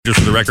Just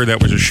for the record,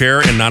 that was a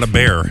Cher and not a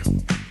bear.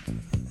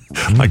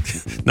 Like,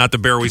 not the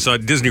bear we saw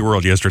at Disney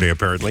World yesterday,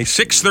 apparently.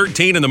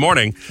 6:13 in the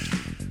morning.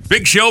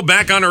 Big show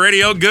back on the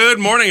radio. Good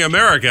morning,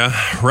 America.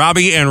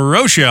 Robby and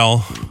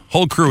Rochelle.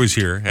 Whole crew is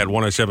here at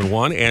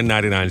 107.1 and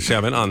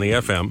 99.7 on the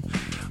FM.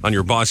 On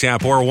your Boss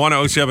app or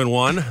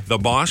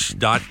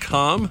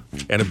 1071theboss.com.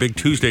 And a big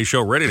Tuesday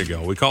show ready to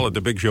go. We call it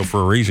the big show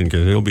for a reason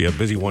because it'll be a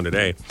busy one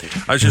today.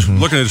 I was just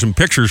looking at some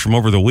pictures from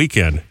over the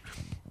weekend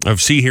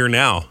of See Here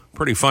Now.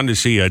 Pretty fun to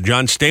see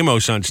John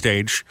Stamos on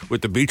stage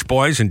with the Beach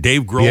Boys and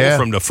Dave Grohl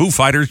from the Foo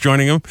Fighters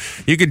joining him.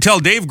 You can tell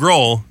Dave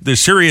Grohl, the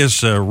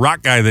serious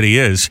rock guy that he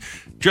is,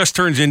 just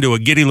turns into a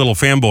giddy little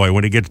fanboy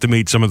when he gets to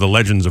meet some of the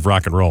legends of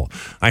rock and roll.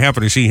 I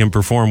happened to see him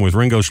perform with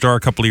Ringo Starr a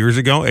couple of years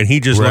ago, and he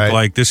just looked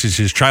like this is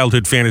his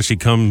childhood fantasy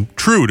come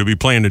true to be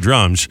playing the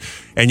drums.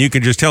 And you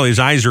can just tell his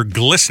eyes are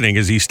glistening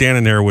as he's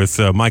standing there with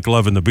Mike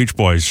Love and the Beach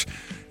Boys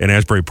in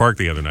Asbury Park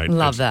the other night.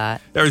 Love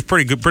that. There was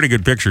pretty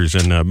good pictures.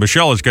 And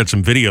Michelle has got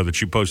some video that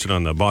she posted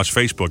on the Boss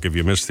Facebook if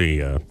you missed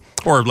the...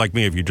 or like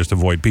me, if you just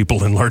avoid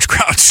people in large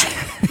crowds.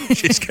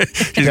 she's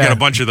got a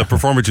bunch of the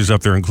performances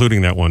up there,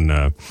 including that one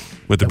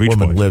with the Beach Boys.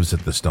 That woman lives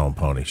at the Stone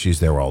Pony. She's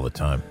there all the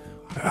time.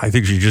 I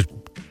think she just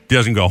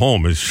doesn't go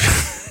home.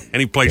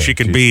 Any place she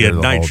can be at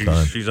night,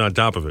 she's on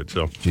top of it.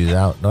 So she's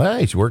out. No,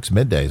 hey, she works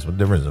middays. What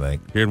difference does it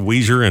make? She had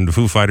Weezer and the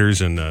Foo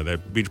Fighters and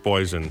that Beach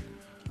Boys, and I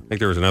think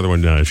there was another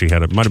one she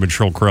had. It might have been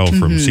Sheryl Crow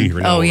from See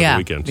Here Now over the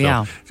weekend. So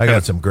yeah. I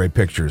got some great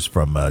pictures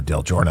from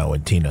Del Giorno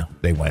and Tina.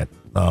 They went.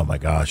 Oh my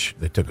gosh,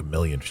 they took 1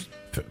 million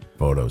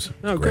photos.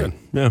 Oh, great.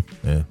 Good.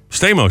 Yeah.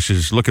 Stamos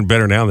is looking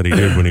better now than he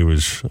did when he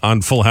was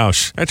on Full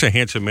House. That's a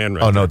handsome man right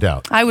there. Oh, no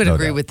doubt. I would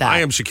agree with that. I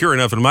am secure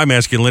enough in my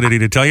masculinity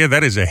to tell you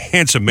that is a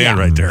handsome man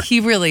right there.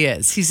 He really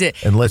is. He's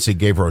it. Unless he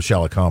gave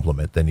Rochelle a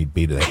compliment, then he'd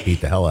beat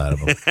the hell out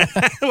of him.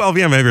 Well,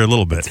 yeah, maybe a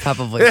little bit. That's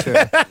probably true.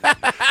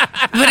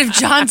 But if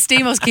John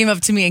Stamos came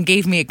up to me and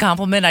gave me a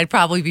compliment, I'd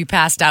probably be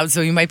passed out,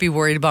 so you might be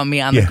worried about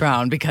me on the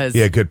ground because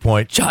good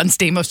point. John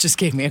Stamos just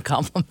gave me a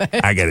compliment.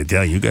 I got to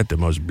tell you, you got the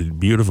most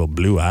beautiful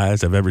blue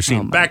eyes I've ever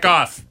seen. Back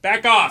off.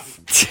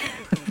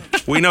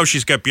 We know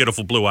she's got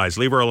beautiful blue eyes.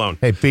 Leave her alone.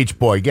 Hey, Beach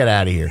Boy, get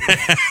out of here.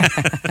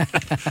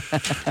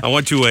 I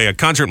went to a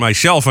concert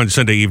myself on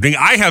Sunday evening.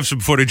 I have some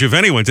footage, if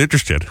anyone's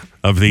interested,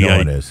 of the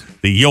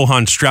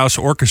Johann Strauss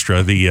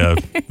Orchestra, the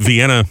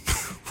Vienna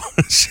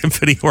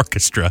Symphony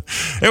Orchestra.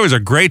 It was a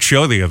great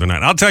show the other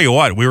night. I'll tell you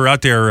what, we were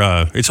out there,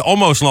 it's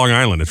almost Long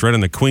Island. It's right on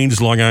the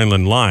Queens-Long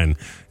Island line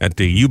at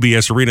the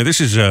UBS Arena.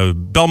 This is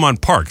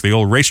Belmont Park, the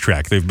old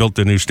racetrack. They've built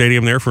a new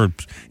stadium there for,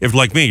 if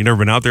like me, you've never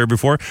been out there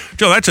before.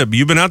 Joe,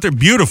 you've been out there?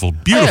 Beautiful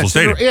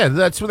stadium. Yeah,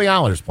 that's where the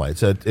Islanders play.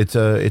 It's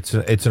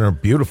a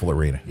beautiful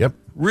arena. Yep.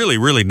 Really,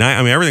 really nice.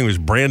 I mean, everything was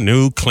brand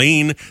new,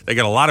 clean. They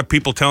got a lot of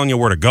people telling you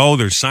where to go.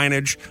 There's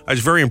signage. I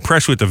was very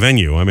impressed with the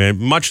venue. I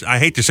mean, I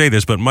hate to say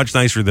this, but much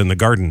nicer than the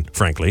Garden,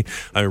 frankly.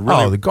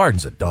 The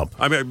Garden's a dump.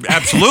 I mean,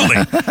 absolutely.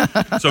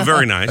 So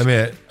very nice. When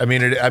they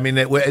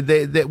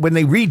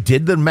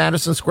redid the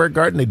Madison Square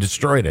Garden, they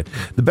destroyed it.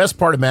 The best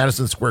part of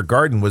Madison Square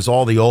Garden was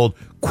all the old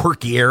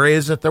quirky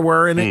areas that there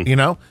were in it, you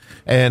know,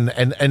 and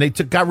they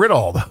got rid of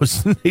all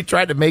those. They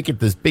tried to make it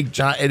this big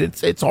giant, and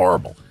it's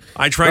horrible.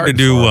 I tried to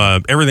do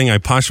everything I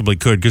possibly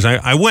could because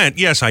I went.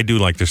 Yes, I do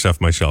like this stuff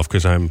myself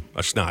because I'm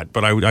a snot.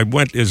 But I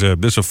went as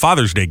a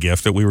Father's Day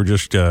gift that we were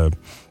just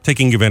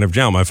taking advantage of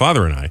John, my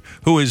father and I,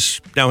 who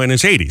is now in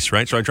his 80s,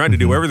 right? So I tried to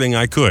do everything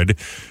I could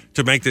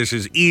to make this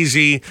as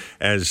easy,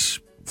 as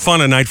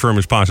fun a night for him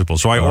as possible.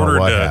 So I ordered.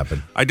 What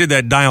happened? I did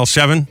that Dial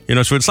 7.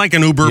 So it's like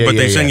an Uber, but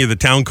they send you the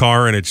town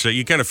car, and it's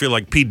you kind of feel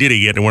like P.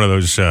 Diddy getting one of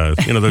those,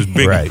 those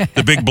big,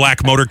 the big black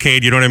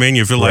motorcade. You know what I mean?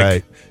 You feel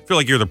like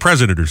you're the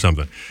president or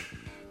something.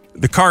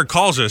 The car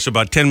calls us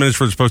about 10 minutes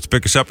before it's supposed to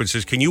pick us up and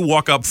says, can you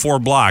walk up 4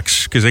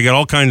 blocks? Because they got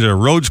all kinds of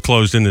roads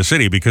closed in the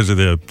city because of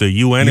the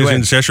UN is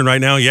in session right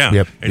now. Yeah.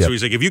 Yep, so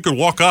he's like, if you could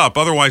walk up,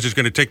 otherwise it's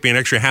going to take me an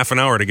extra half an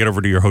hour to get over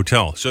to your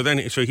hotel. So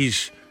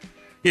he's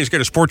got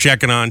a sport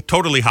jacket on,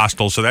 totally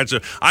hostile. So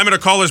I'm going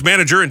to call his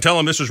manager and tell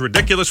him this is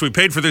ridiculous. We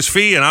paid for this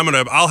fee and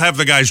I'll have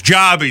the guy's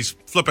job. He's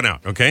flipping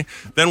out. Okay.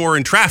 Then we're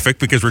in traffic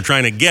because we're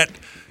trying to get.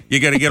 You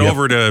got to get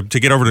over to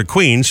get over to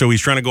Queens, so he's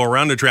trying to go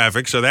around the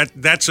traffic. So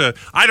that's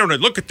I don't know.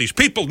 Look at these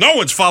people. No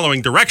one's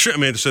following direction. I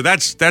mean, so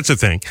that's a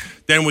thing.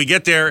 Then we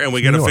get there and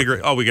we got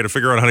to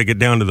figure out how to get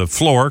down to the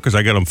floor because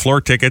I got them floor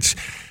tickets.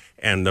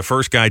 And the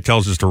first guy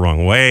tells us the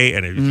wrong way,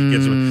 and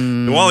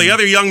the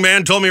other young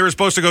man told me we were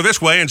supposed to go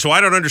this way, and so I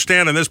don't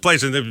understand in this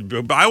place.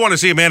 And I want to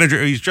see a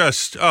manager. He's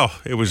just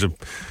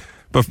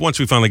but once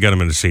we finally got him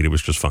in the seat, it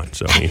was just fine.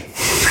 So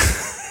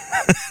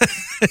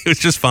it was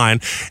just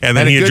fine, and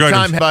then he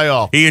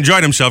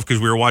enjoyed himself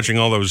because we were watching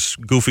all those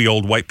goofy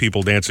old white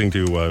people dancing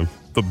to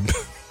the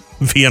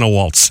Vienna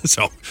waltz.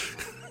 So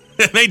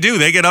they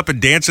get up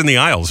and dance in the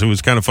aisles. It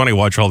was kind of funny to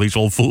watch all these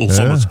old fools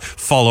almost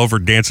fall over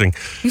dancing.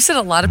 You said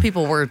a lot of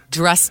people were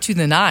dressed to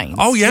the nines.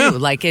 Oh yeah, too,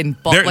 like in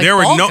there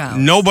were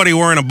nobody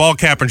wearing a ball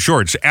cap and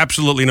shorts.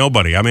 Absolutely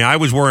nobody. I mean, I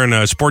was wearing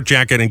a sport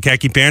jacket and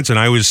khaki pants, and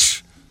I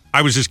was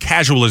I was as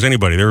casual as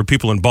anybody. There were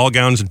people in ball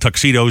gowns and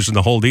tuxedos and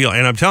the whole deal.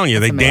 And I'm telling you,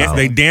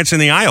 they dance in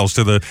the aisles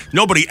to the.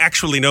 Nobody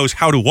actually knows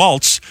how to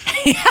waltz,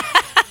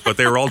 but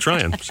they were all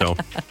trying. So,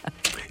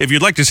 if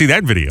you'd like to see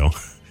that video,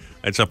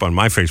 it's up on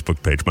my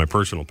Facebook page, my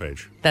personal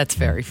page. That's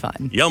very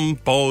fun.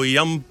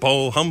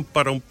 Yumpo,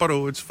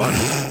 humpa-dum-pa-do. It's fun.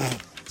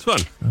 It's fun.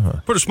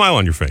 Put a smile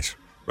on your face.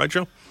 Right,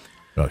 Joe?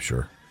 Oh,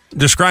 sure.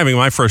 Describing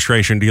my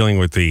frustration dealing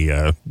with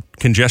the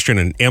congestion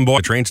in Amboy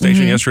train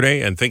station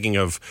yesterday and thinking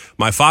of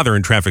my father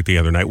in traffic the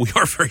other night. We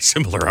are very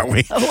similar, aren't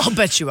we? Oh, I'll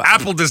bet you are.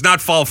 Apple does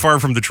not fall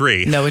far from the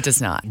tree. No, it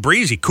does not.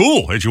 Breezy,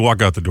 cool as you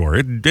walk out the door.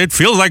 It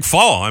feels like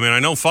fall. I mean, I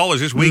know fall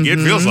is this week. It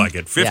feels like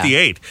it.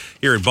 58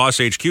 here at Boss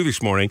HQ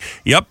this morning.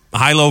 Yep,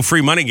 high-low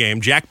free money game.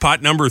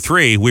 Jackpot number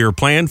 3. We were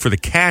playing for the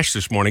cash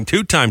this morning.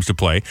 2 times to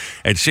play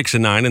at 6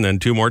 and 9, and then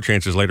 2 more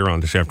chances later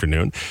on this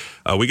afternoon.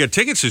 We got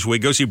tickets this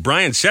week. Go see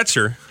Brian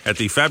Setzer at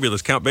the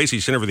fabulous Count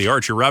Basie Center for the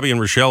Arts. Robby and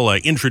Rochelle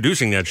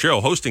introducing that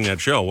show, hosting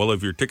that show. Well,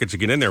 if your tickets to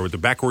get in there with the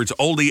backwards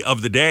oldie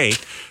of the day,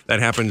 that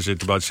happens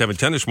at about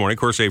 7:10 this morning. Of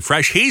course, a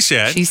fresh She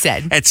Said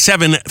at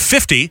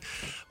 7:50.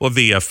 We'll have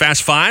the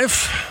Fast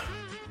 5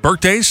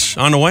 birthdays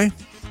on the way.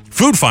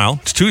 Food file.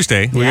 It's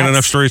Tuesday. We got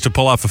enough stories to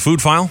pull off a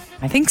food file?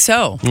 I think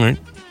so. All right.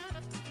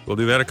 We'll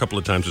do that a couple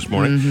of times this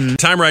morning.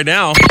 Time right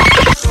now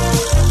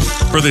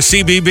for the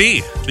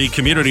CBB, the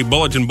Community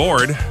Bulletin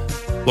Board.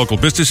 Local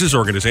businesses,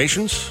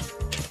 organizations.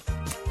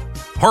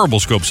 Horrible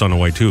Scopes on the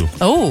way, too.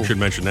 Oh. Should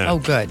mention that. Oh,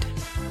 good.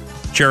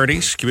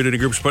 Charities, community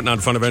groups putting on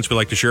fun events. We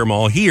like to share them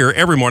all here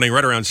every morning,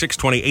 right around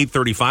 6:20,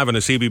 8:35 on the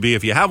CBB.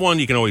 If you have one,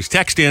 you can always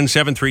text in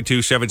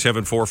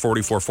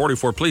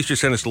 732-774-4444. Please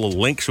just send us a little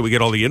link so we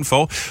get all the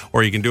info,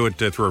 or you can do it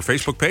through our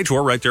Facebook page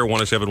or right there,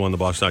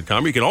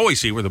 1071theboss.com. You can always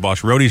see where the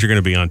Boss Roadies are going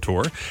to be on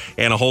tour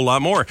and a whole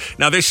lot more.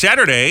 Now, this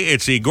Saturday,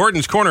 it's the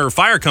Gordon's Corner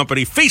Fire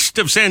Company Feast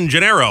of San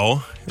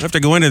Gennaro. You have to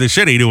go into the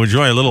city to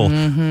enjoy a little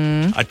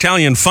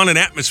Italian fun and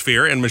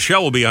atmosphere, and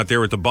Michelle will be out there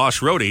with the Boss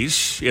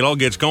Roadies. It all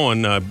gets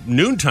going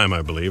noontime,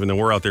 I believe, and then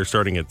we're out there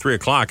starting at 3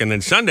 o'clock. And then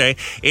Sunday,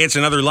 it's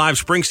another live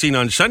Springsteen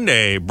on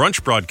Sunday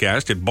brunch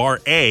broadcast at Bar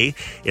A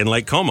in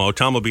Lake Como.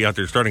 Tom will be out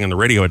there starting on the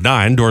radio at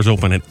 9. Doors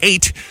open at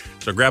 8.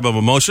 So grab a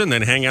mimosa and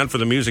then hang out for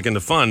the music and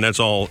the fun. That's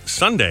all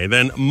Sunday.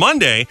 Then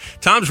Monday,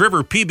 Tom's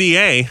River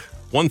PBA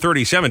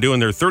 137 doing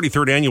their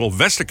 33rd annual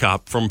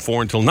Vestacop from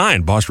 4 until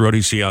 9. Boss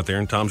Roadies see you out there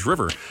in Tom's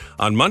River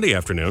on Monday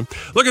afternoon.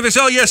 Look at this.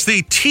 Oh, yes,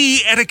 the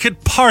tea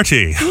etiquette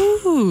party.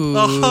 Ooh.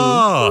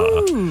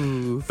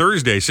 Ooh.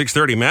 Thursday,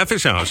 6:30,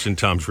 Mathis House in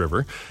Tom's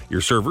River.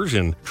 Your servers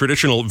in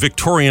traditional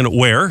Victorian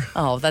wear.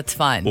 Oh, that's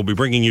fun. We'll be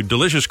bringing you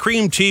delicious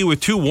cream tea with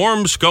 2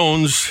 warm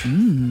scones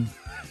and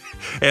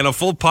a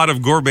full pot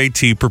of gourmet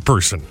tea per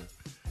person.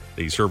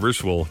 The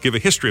servers will give a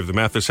history of the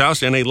Mathis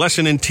House and a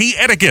lesson in tea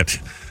etiquette.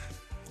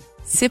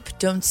 Sip,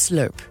 don't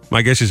slurp.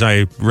 My guess is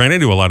I ran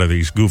into a lot of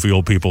these goofy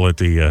old people at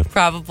the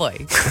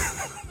Probably.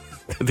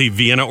 the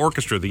Vienna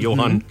Orchestra, the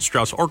Johann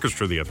Strauss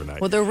Orchestra the other night.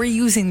 Well, they're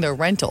reusing their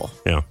rental.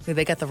 Yeah.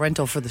 They got the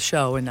rental for the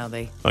show, and now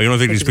they... Oh, you don't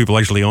think these people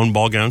actually own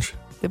ball gowns?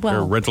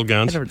 Well, or rental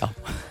gowns? I don't know.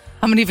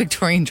 How many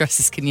Victorian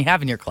dresses can you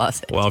have in your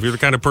closet? Well, if you're the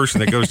kind of person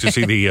that goes to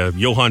see the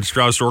Johann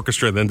Strauss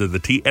Orchestra and then to the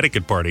tea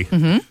etiquette party,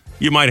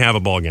 you might have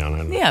a ball gown. I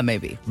don't know. Yeah,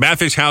 maybe.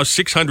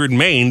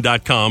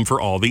 MathisHouse600Main.com for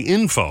all the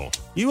info.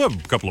 You have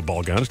a couple of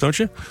ball gowns, don't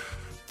you?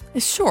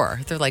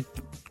 Sure. They're like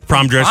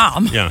prom dress.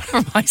 Yeah.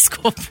 For my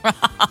school prom.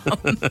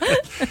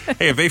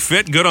 Hey, if they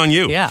fit, good on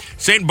you. Yeah.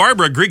 St.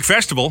 Barbara Greek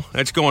Festival.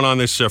 That's going on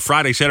this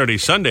Friday, Saturday,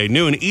 Sunday,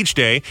 noon each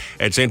day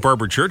at St.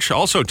 Barbara Church.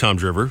 Also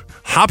Tom's River.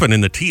 Hopping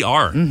in the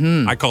TR.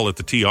 I call it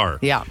the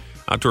TR. Yeah.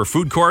 Outdoor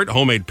food court,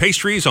 homemade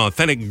pastries,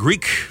 authentic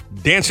Greek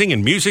dancing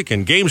and music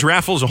and games,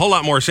 raffles, a whole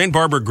lot more.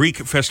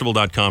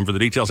 StBarbaraGreekFestival.com for the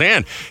details.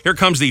 And here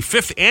comes the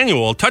 5th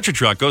annual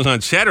Touch-A-Truck. Goes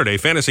on Saturday,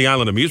 Fantasy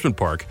Island Amusement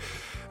Park.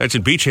 That's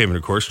in Beach Haven,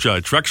 of course.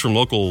 Trucks from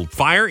local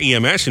fire,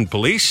 EMS, and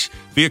police.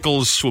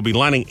 Vehicles will be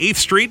lining 8th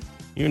Street.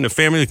 You and the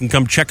family can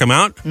come check them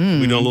out.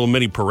 We do a little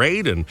mini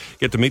parade and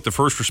get to meet the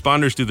first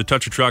responders through the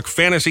Touch-A-Truck.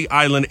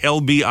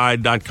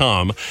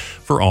 FantasyIslandLBI.com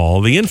for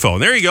all the info.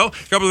 And there you go. A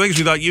couple of things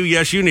we thought you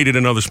needed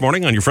to know this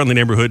morning on your friendly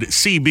neighborhood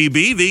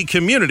CBB, the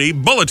Community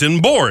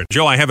Bulletin Board.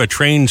 Joe, I have a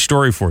train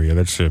story for you.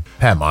 That's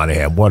Pat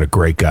Monahan, what a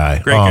great guy.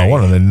 Great guy.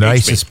 One of the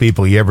nicest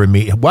people you ever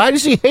meet. Why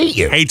does he hate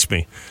you? Hates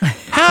me.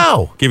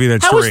 How? Give you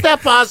that story. How is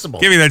that possible?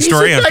 Give you that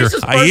story He's the after.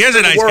 nicest person He is a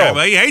in the nice guy, world.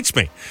 but he hates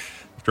me.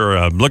 After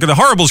a look at the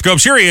horrible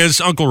scopes, here he is,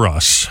 Uncle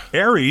Russ.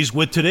 Aries,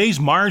 with today's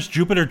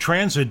Mars-Jupiter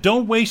transit,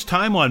 don't waste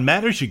time on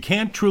matters you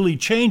can't truly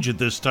change at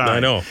this time.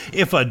 I know.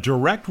 If a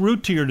direct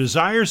route to your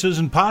desires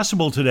isn't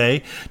possible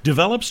today,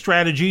 develop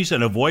strategies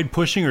and avoid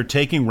pushing or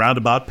taking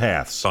roundabout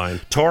paths.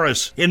 Fine.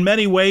 Taurus, in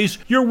many ways,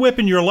 you're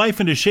whipping your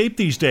life into shape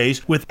these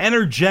days with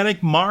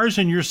energetic Mars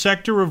in your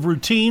sector of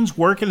routines,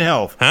 work, and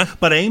health.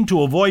 But aim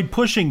to avoid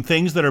pushing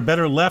things that are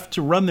better left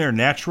to run their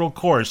natural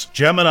course.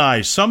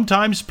 Gemini,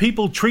 sometimes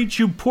people treat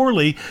you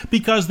poorly easily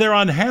because they're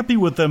unhappy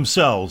with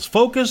themselves.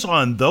 Focus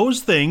on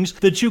those things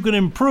that you can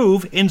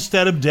improve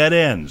instead of dead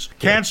ends.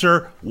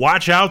 Cancer,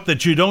 watch out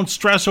that you don't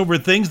stress over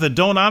things that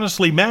don't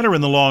honestly matter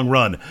in the long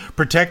run.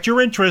 Protect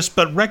your interests,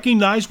 but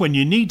recognize when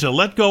you need to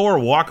let go or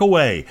walk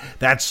away.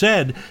 That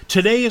said,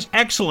 today is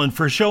excellent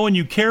for showing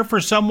you care for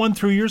someone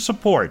through your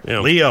support. Yeah.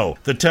 Leo,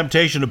 the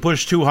temptation to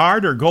push too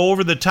hard or go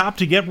over the top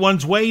to get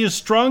one's way is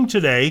strong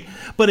today,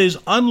 but is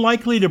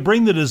unlikely to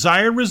bring the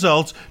desired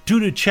results due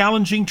to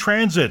challenging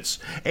transits.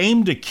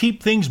 Aim to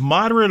keep things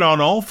moderate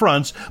on all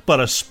fronts, but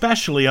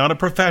especially on a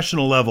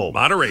professional level.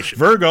 Moderation.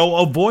 Virgo,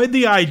 avoid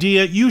the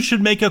idea you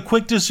should make a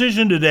quick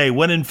decision today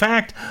when in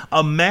fact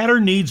a matter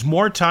needs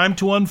more time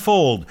to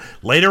unfold.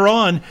 Later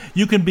on,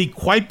 you can be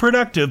quite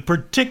productive,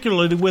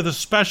 particularly with a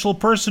special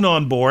person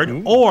on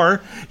board,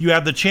 or you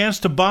have the chance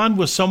to bond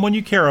with someone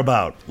you care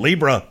about.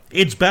 Libra,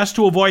 it's best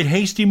to avoid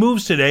hasty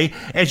moves today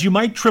as you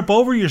might trip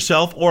over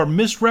yourself or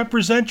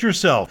misrepresent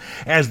yourself.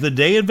 As the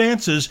day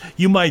advances,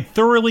 you might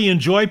thoroughly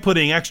enjoy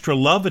putting extra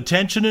love,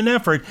 attention, and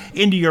effort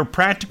into your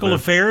practical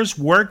affairs,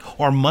 work,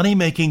 or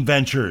money-making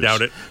ventures.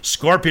 Doubt it.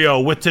 Scorpio,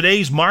 with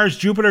today's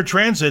Mars-Jupiter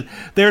transit,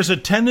 there's a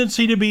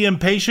tendency to be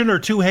impatient or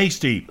too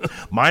hasty.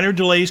 Minor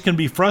delays can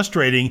be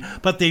frustrating,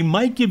 but they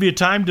might give you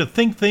time to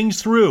think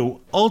things through,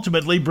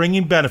 ultimately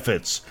bringing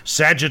benefits.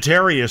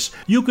 Sagittarius,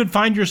 you could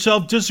find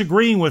yourself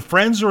disagreeing with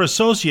friends or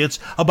associates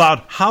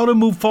about how to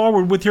move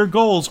forward with your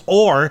goals,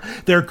 or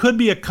there could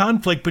be a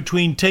conflict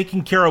between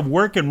taking care of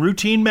work and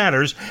routine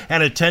matters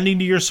and attending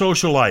to your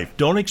social life.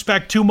 Don't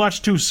expect too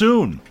much too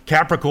soon.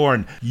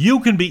 Capricorn, you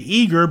can be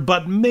eager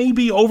but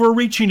maybe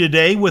overreaching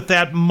today with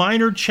that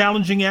minor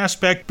challenging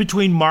aspect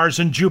between Mars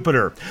and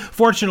Jupiter.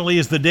 Fortunately,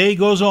 as the day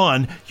goes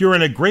on, you're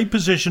in a great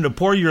position to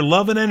pour your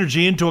love and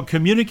energy into a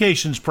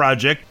communications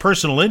project,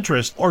 personal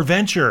interest, or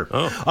venture.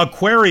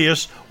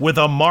 Aquarius, with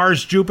a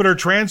Mars-Jupiter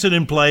transit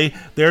in play,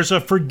 there's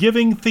a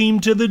forgiving theme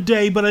to the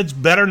day, but it's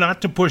better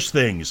not to push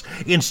things.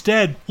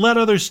 Instead, let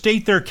others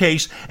state their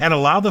case and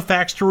allow the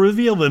facts to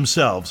reveal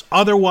themselves.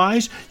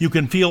 Otherwise, you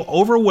can feel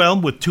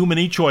overwhelmed with too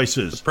many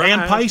choices. Surprise.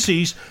 And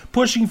Pisces,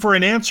 pushing for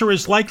an answer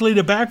is likely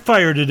to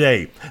backfire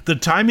today. The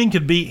timing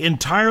could be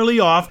entirely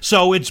off,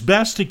 so it's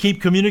best to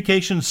keep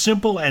communication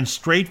simple and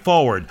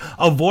straightforward.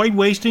 Avoid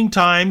wasting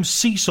time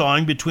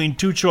seesawing between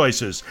two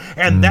choices.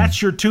 And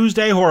that's your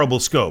Tuesday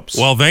horoscopes.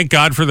 Well, thank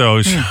God for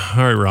those.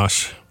 All right,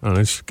 Ross.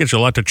 This gets you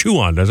a lot to chew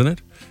on, doesn't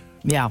it?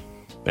 Yeah.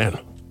 Man.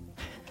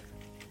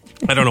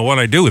 I don't know what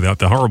I'd do without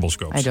the horrible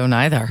scopes. I don't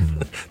either.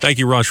 Thank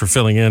you, Ross, for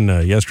filling in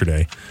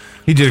yesterday.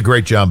 He did a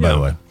great job, by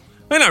the way.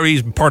 And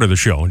he's part of the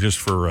show, just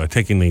for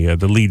taking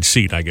the lead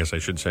seat, I guess I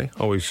should say.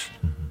 Always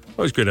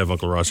good to have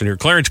Uncle Ross in here.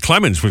 Clarence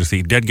Clemens was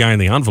the dead guy in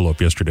the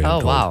envelope yesterday. Oh,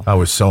 wow. I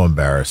was so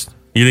embarrassed.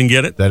 You didn't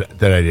get it? That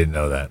I didn't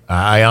know that.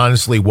 I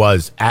honestly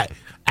was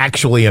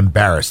actually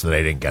embarrassed that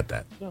I didn't get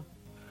that.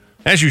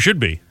 As you should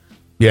be.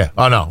 Yeah.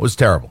 Oh, no. It was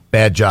terrible.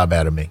 Bad job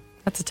out of me.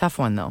 That's a tough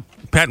one, though.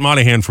 Pat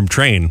Monahan from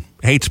Train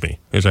hates me,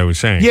 as I was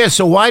saying. Yeah,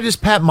 so why does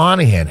Pat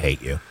Monahan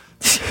hate you?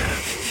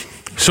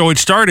 So it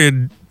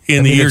started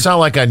in the year... It's not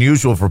like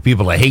unusual for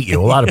people to hate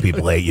you. A lot of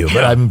people hate you,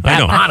 but I'm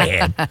Pat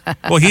Monahan.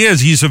 Well, he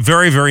is. He's a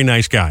very, very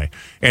nice guy.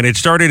 And it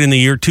started in the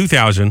year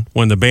 2000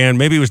 when the band,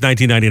 maybe it was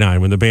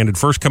 1999, when the band had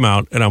first come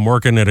out, and I'm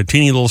working at a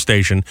teeny little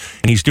station,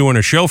 and he's doing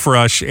a show for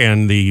us,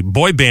 and the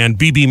boy band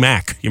BB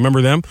Mac, you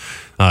remember them,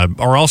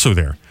 are also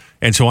there.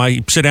 And so I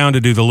sit down to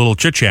do the little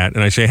chit-chat,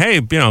 and I say, hey,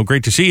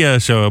 great to see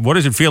you. So what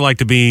does it feel like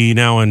to be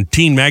now in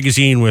Teen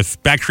Magazine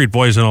with Backstreet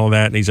Boys and all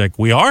that? And he's like,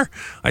 we are?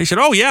 I said,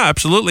 oh, yeah,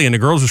 absolutely. And the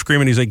girls were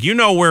screaming. He's like,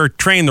 we're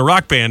Train, the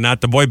rock band, not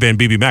the boy band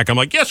BB Mac. I'm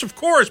like, yes, of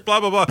course, blah,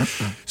 blah, blah.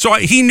 So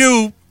he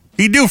knew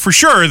for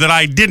sure that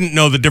I didn't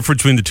know the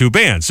difference between the two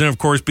bands. And, of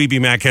course,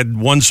 BB Mac had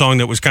one song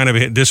that was kind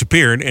of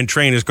disappeared, and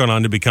Train has gone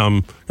on to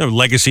become a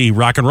legacy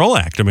rock and roll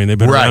act. I mean, they've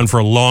been around for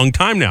a long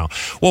time now.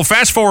 Well,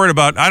 fast forward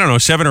about,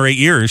 7 or 8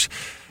 years,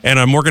 and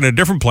I'm working at a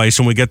different place,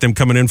 and we get them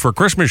coming in for a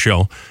Christmas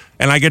show,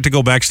 and I get to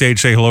go backstage,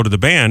 say hello to the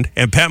band,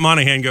 and Pat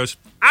Monahan goes,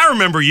 I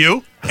remember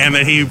you. And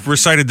then he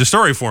recited the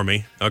story for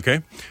me.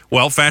 Okay.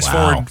 Well, fast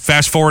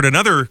forward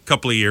another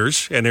couple of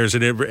years, and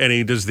and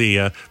he does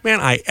the,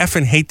 man, I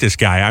effing hate this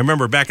guy. I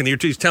remember back in the year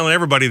 2, he's telling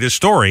everybody this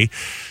story.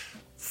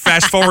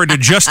 Fast forward to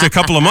just a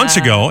couple of months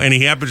ago, and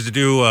he happens to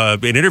do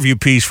an interview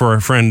piece for our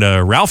friend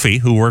Ralphie,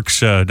 who works,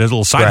 does a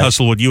little side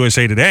hustle with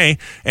USA Today,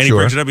 and he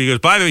brings it up. He goes,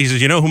 by the way, he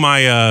says, you know who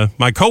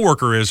my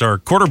coworker is, our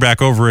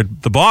quarterback over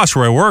at The Boss,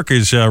 where I work,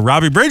 is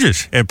Robby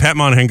Bridges. And Pat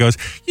Monahan goes,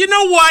 you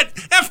know what?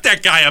 F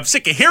that guy. I'm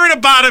sick of hearing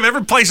about him.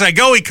 Every place I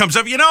go, he comes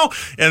up,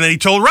 And then he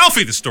told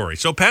Ralphie the story.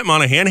 So Pat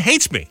Monahan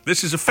hates me.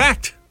 This is a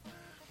fact.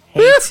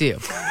 Hates you.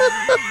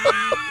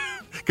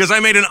 Because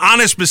I made an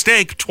honest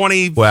mistake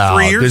 23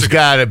 years ago. There's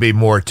got to be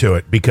more to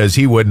it, because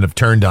he wouldn't have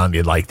turned on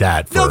you like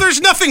that. No,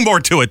 there's nothing more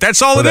to it.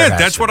 That's all it is.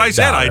 That's what I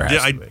said.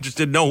 I just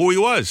didn't know who he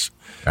was.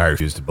 I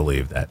refuse to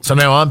believe that. So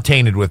now I'm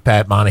tainted with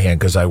Pat Monahan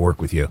because I work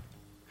with you.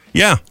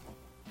 Yeah.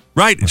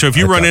 Right. So if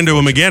you run into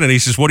him again and he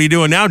says, "What are you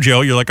doing now,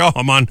 Joe?" You're like, "Oh,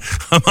 I'm on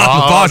the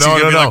boss." No,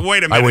 He's gonna no, be no. like,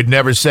 "Wait a minute." I would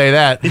never say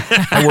that.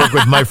 I work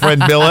with my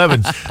friend Bill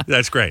Evans.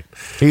 That's great.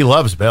 He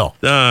loves Bill.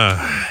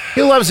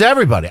 He loves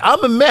everybody.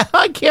 I'm a man.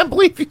 I can't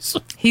believe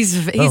He's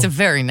a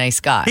very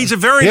nice guy. He's a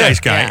very nice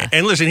guy. Yeah.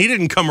 And listen, he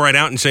didn't come right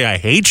out and say, "I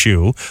hate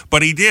you,"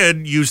 but he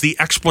did use the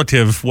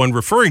expletive when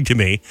referring to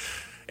me.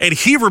 And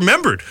he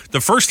remembered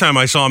the first time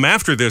I saw him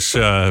after this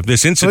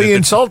incident. So you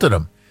insulted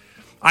him.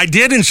 I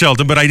did insult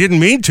him, but I didn't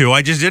mean to.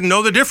 I just didn't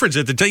know the difference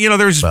at the time.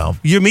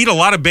 You meet a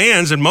lot of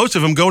bands, and most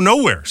of them go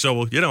nowhere.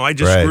 So, I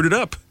just screwed it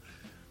up.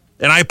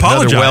 And I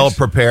apologize. Another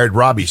well-prepared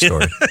Robby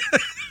story.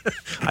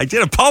 I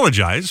did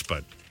apologize,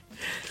 but...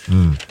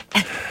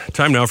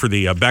 Time now for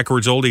the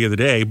backwards oldie of the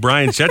day.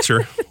 Brian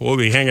Setzer. We'll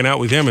be hanging out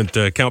with him at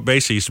Count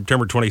Basie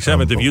September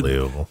 27th. If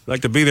you'd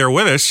like to be there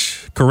with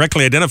us,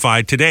 correctly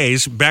identify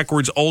today's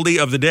backwards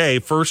oldie of the day.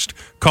 First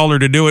caller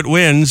to do it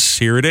wins.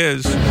 Here it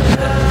is.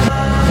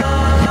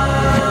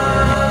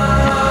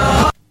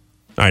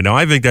 All right, now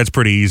I think that's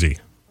pretty easy.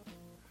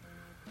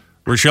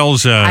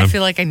 Rochelle's... I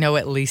feel like I know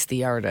at least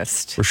the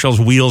artist. Rochelle's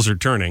wheels are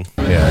turning.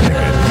 Yeah, I think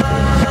I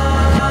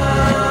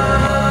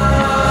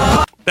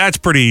do. That's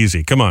pretty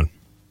easy. Come on.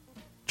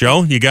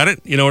 Joe, you got it?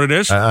 You know what it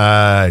is?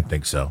 I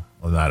think so.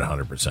 I'm not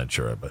 100%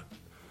 sure, but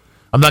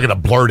I'm not going to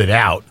blurt it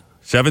out.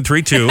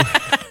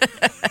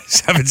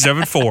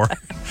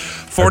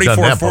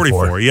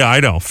 732-774-4444. Yeah, I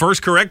know.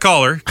 First correct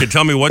caller can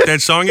tell me what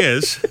that song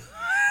is.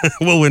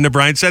 We'll win the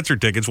Brian Setzer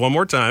tickets one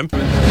more time.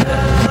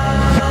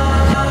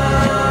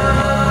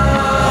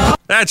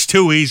 That's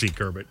too easy,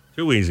 Kermit.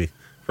 Too easy.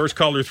 First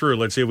caller through.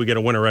 Let's see if we get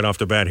a winner right off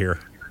the bat here.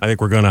 I think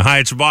we're going to. Hi,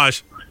 it's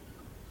Boss.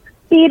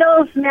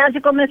 Beatles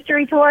Magical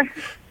Mystery Tour.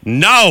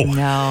 No.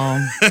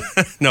 No.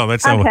 No,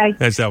 that's not,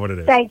 that's not what it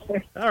is. Thank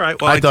you. All right.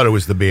 Well, I thought it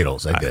was the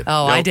Beatles. I did.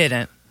 Oh, No. I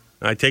didn't.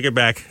 I take it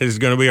back. This is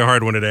going to be a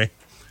hard one today.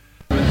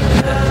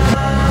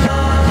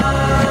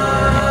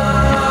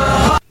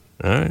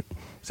 All right.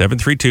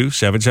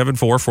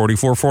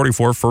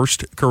 732-774-4444.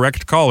 First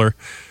correct caller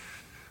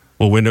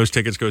will win those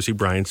tickets. Go see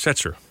Brian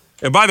Setzer.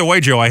 And by the way,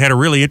 Joe, I had a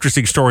really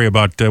interesting story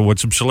about what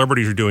some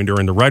celebrities are doing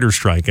during the writer's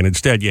strike, and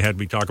instead you had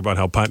me talk about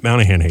how Pat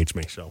Monahan hates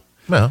me. So,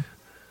 Well,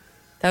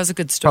 That was a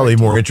good story.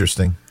 probably more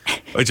interesting.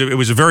 it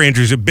was a very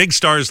interesting. Big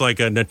stars like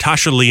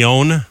Natasha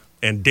Lyonne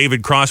and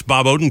David Cross,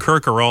 Bob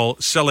Odenkirk are all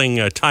selling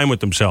time with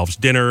themselves,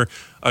 dinner,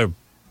 a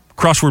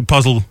crossword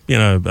puzzle,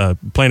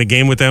 playing a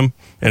game with them.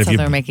 And So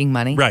they're making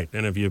money? Right,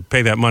 and if you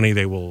pay that money,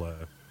 they will.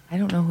 I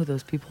don't know who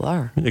those people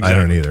are. Exactly. I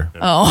don't either.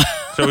 Oh.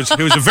 So it was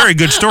a very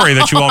good story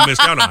that you all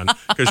missed out on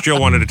because Joe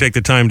wanted to take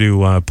the time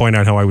to point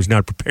out how I was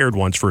not prepared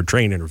once for a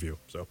train interview.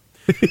 So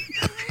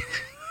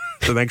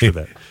thanks for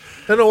that.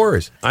 No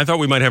worries. I thought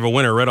we might have a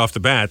winner right off the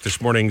bat. This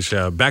morning's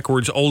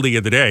backwards oldie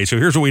of the day. So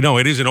here's what we know.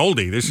 It is an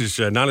oldie. This is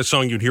not a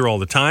song you'd hear all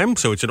the time.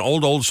 So it's an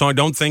old song.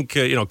 Don't think,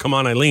 Come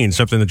On Eileen,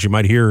 something that you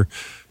might hear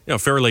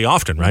fairly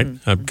often, right?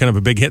 Kind of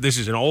a big hit. This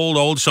is an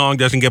old song,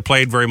 doesn't get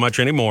played very much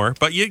anymore,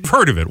 but you've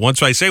heard of it.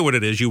 Once I say what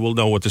it is, you will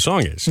know what the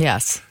song is.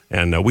 Yes.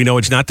 And we know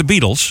it's not the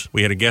Beatles.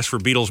 We had a guess for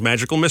Beatles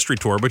Magical Mystery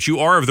Tour, but you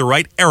are of the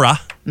right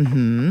era.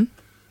 Mm-hmm.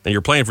 And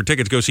you're playing for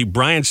tickets. Go see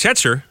Brian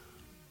Setzer,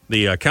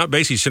 the Count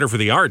Basie Center for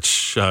the Arts,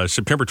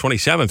 September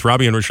 27th.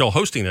 Robby and Rochelle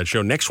hosting that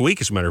show next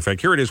week, as a matter of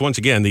fact. Here it is once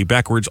again, the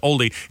backwards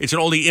oldie. It's an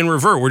oldie in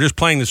revert. We're just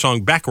playing the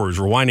song backwards.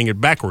 We're winding it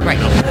backwards. Right.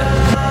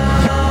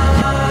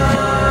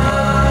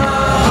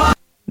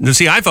 Now,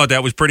 see, I thought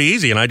that was pretty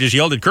easy, and I just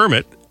yelled at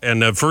Kermit,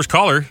 and the first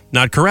caller,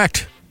 not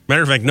correct.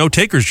 Matter of fact, no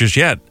takers just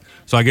yet.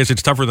 So I guess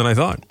it's tougher than I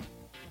thought.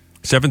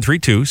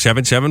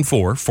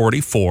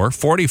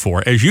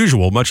 732-774-4444. As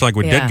usual, much like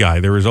with Dead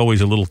Guy, there is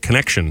always a little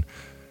connection,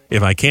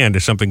 if I can, to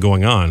something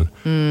going on.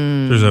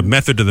 There's a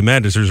method to the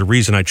madness. There's a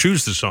reason I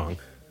choose the song.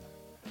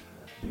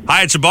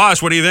 Hi, it's the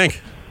Boss. What do you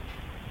think?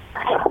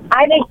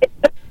 I think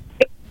it's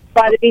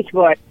by the Beach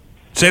Boys.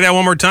 Say that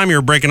one more time.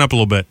 You're breaking up a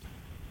little bit.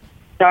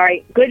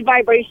 Sorry. Good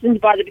Vibrations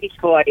by the Beach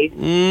Boys.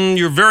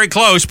 You're very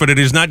close, but it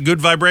is not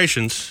Good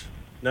Vibrations.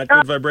 Not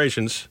Good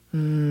Vibrations.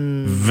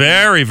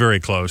 Very,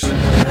 very close.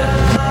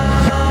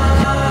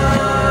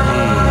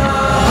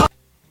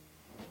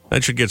 That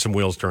should get some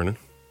wheels turning.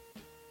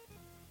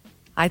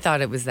 I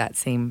thought it was that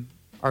same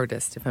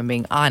artist, if I'm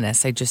being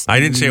honest. I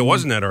didn't say it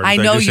wasn't that artist. I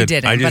know you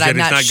didn't, but I'm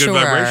not it's not sure.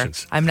 Good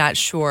Vibrations. I'm not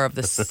sure of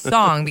the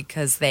song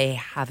because they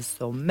have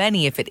so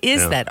many. If it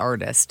is that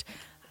artist,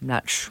 I'm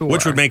not sure.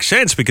 Which would make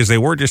sense because they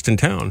were just in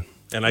town.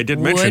 And I did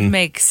mention... Would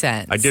make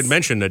sense. I did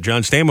mention that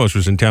John Stamos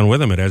was in town with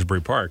him at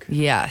Asbury Park.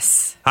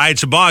 Yes. Hi,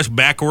 it's the Boss.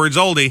 Backwards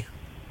oldie.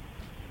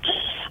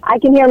 I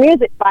Can Hear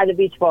Music by the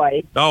Beach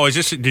Boys. Oh,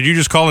 did you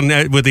just call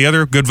in with the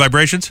other Good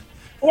Vibrations?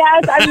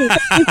 Yes,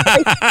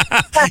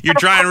 You're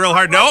trying real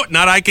hard. No,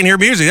 not I Can Hear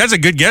Music. That's a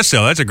good guess,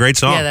 though. That's a great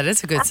song. Yeah, that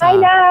is a good I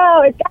song.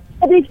 know. It's got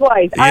the Beach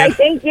Boys. All right,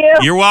 thank you.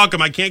 You're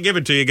welcome. I can't give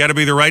it to you. Got to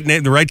be the right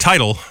name, the right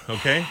title,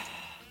 okay?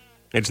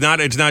 It's not,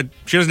 she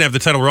doesn't have the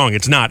title wrong.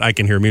 It's not I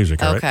Can Hear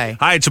Music, all right? Okay.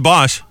 Hi, it's the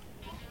Boss.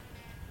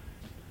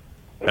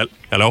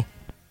 Hello?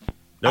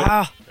 Nope.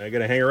 I got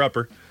to hang her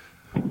upper.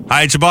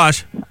 Hi, it's the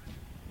Boss.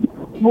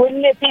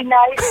 Wouldn't It Be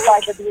Nice by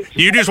the Beach Boys.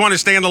 You just want to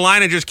stay on the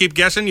line and just keep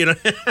guessing, you know?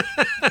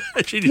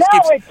 She just No,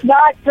 keeps... it's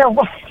not.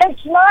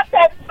 It's not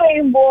that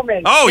same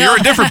woman. Oh, you're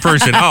a different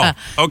person. Oh,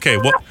 okay.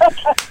 Well,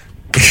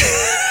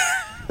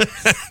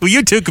 well,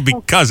 you two could be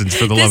cousins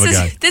for the love of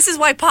God. This is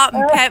why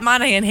Pat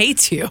Monahan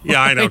hates you.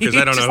 Yeah, I know, because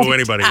I don't know who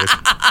anybody is.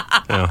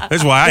 No,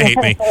 that's why I hate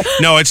me.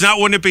 No, it's not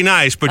Wouldn't It Be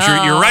Nice, but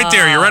you're right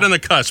there. You're right on the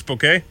cusp,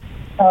 okay?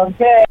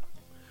 Okay.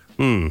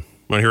 Want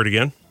to hear it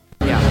again?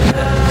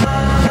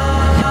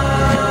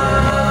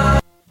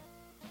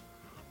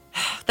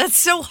 That's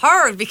so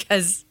hard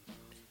because,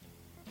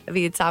 I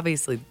mean, it's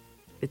the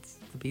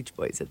Beach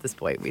Boys at this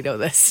point. We know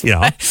this.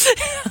 Yeah.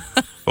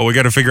 Well, we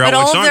got to figure out But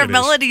what all song of their it is.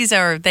 melodies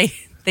are, they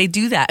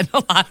do that in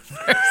a lot of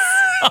their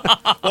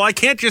Well, I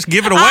can't just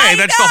give it away.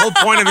 That's the whole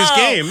point of this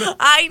game.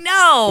 I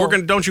know.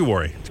 Don't you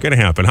worry. It's going to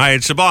happen. Hi,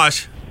 it's the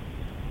boss.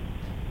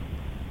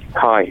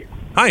 Hi.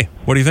 Hi.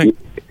 What do you think?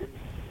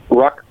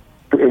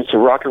 It's a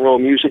rock and roll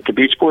music, the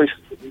Beach Boys.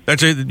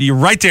 That's it. You're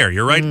right there.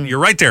 You're right. You're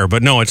right there.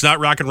 But no, it's not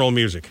rock and roll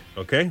music.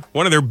 Okay,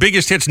 one of their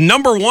biggest hits,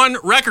 #1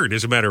 record,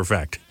 as a matter of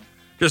fact.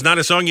 Just not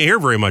a song you hear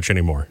very much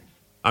anymore.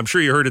 I'm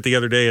sure you heard it the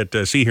other day at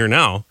See Here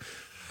Now.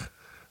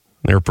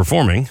 They're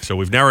performing, so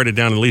we've narrowed it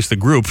down at least the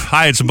group.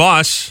 Hi, it's the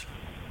boss.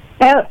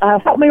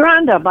 Help Me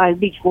Rhonda by the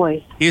Beach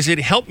Boys. Is it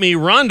 "Help Me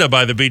Rhonda"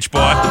 by the Beach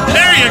Boys?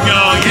 There you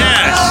go.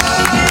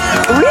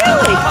 Yes.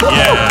 Really? Cool.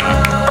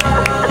 Yeah.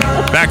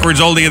 Backwards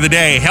oldie of the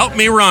day. "Help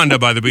Me Rhonda"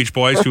 by the Beach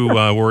Boys, who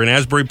were in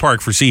Asbury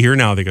Park for See Here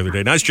Now the other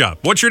day. Nice job.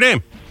 What's your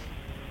name?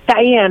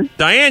 Diane.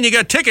 Diane, you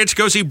got tickets.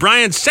 Go see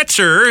Brian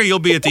Setzer. He'll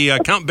be at the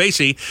Count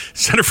Basie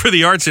Center for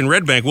the Arts in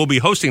Red Bank. We'll be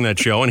hosting that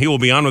show, and he will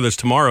be on with us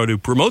tomorrow to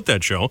promote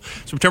that show.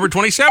 September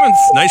 27th.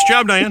 Nice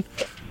job, Diane.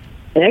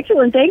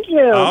 Excellent. Thank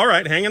you. All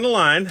right, hang in the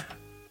line.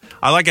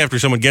 I like after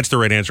someone gets the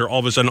right answer, all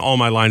of a sudden all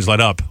my lines light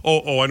up.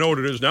 Oh, I know what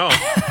it is now.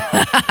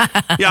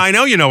 Yeah, I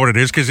know you know what it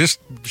is because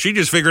she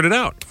just figured it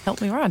out.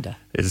 Help Me Rhonda.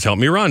 It's "Help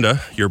Me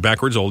Rhonda," your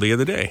backwards oldie of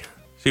the day.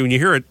 See, when you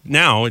hear it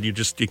now, you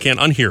can't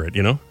unhear it,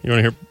 you know? You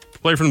want to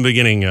play from the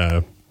beginning.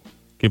 Can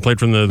you play it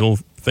from the little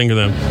thing of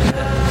them?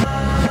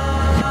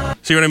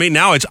 See what I mean?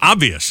 Now it's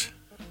obvious.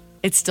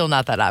 It's still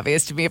not that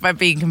obvious to me, if I'm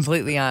being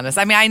completely honest.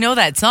 I mean, I know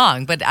that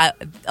song, but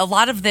a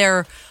lot of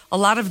their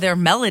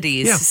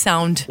melodies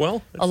sound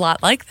a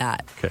lot like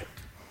that. Okay.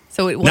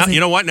 So it wasn't. Now, you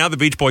know what? Now the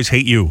Beach Boys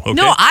hate you. Okay?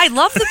 No, I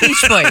love the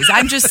Beach Boys.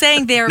 I'm just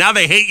saying now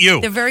they hate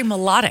you. They're very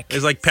melodic.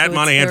 It's like Pat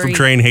Monahan from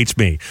Train hates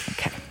me.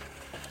 Okay.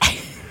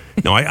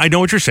 No, I know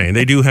what you're saying.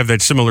 They do have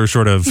that similar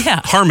sort of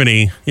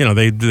harmony. You know,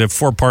 the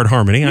 4-part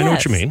harmony. Yes. I know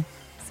what you mean.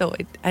 So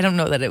I don't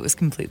know that it was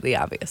completely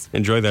obvious.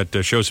 Enjoy that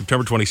show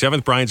September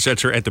 27th. Brian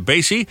Setzer at the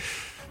Basie.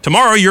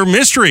 Tomorrow, your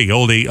mystery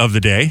oldie of the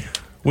day.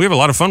 We have a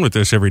lot of fun with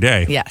this every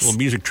day. Yes. A little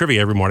music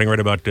trivia every morning, right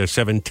about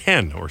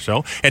 7:10 or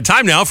so. And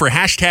time now for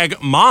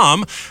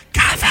 #Mom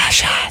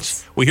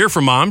Confessions. We hear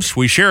from moms.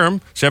 We share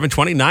them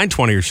 7:20,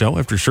 9:20 or so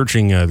after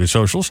searching the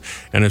socials.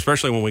 And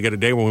especially when we get a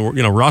day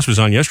when Ross was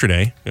on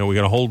yesterday. We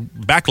got a whole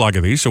backlog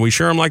of these, so we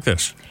share them like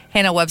this.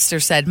 Hannah Webster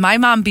said, "My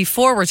mom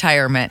before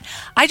retirement.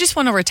 I just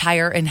want to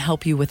retire and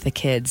help you with the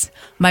kids.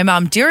 My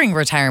mom during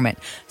retirement.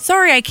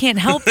 Sorry, I can't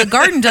help. The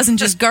garden doesn't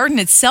just garden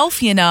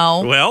itself, you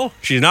know." Well,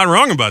 she's not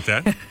wrong about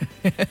that.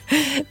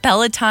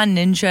 Peloton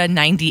Ninja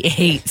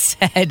 98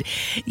 said,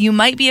 "You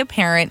might be a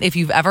parent if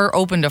you've ever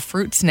opened a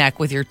fruit snack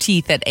with your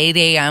teeth at 8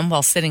 a.m.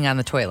 while sitting on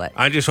the toilet."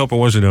 I just hope it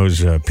wasn't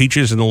those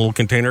peaches in the little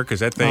container, because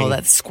that thing... Oh,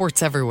 that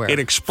squirts everywhere. It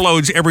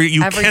explodes every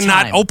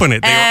cannot time. open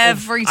it.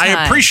 Every time.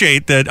 I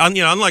appreciate that,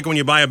 unlike when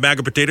you buy a bag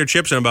of potato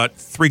chips and about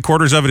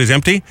 3/4 of it is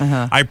empty,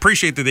 I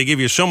appreciate that they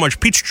give you so much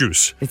peach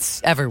juice.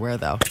 It's everywhere,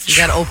 though. You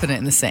got to open it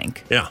in the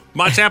sink. Yeah.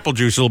 Mott's apple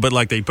juice, a little bit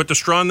like that. You put the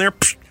straw in there,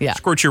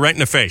 squirts you right in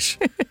the face.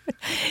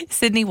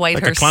 Sydney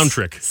Whitehurst like a clown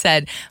trick.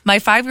 Said, "My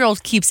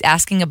 5-year-old keeps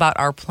asking about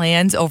our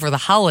plans over the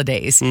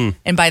holidays.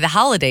 And by the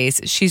holidays,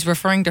 she's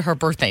referring to her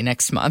birthday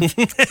next month."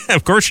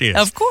 Of course she is.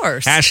 Of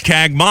course.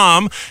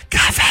 #Mom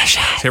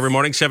Confessions. Every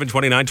morning,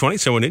 7:20, 9:20.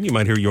 Someone in, you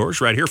might hear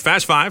yours right here.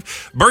 Fast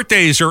 5.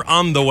 Birthdays are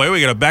on the way.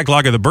 We got a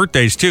backlog of the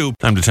birthdays, too.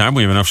 Time to time,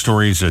 we have enough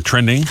stories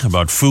trending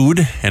about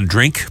food and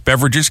drink,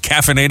 beverages,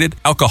 caffeinated,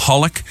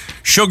 alcoholic,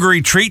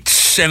 sugary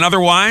treats, and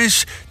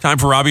otherwise. Time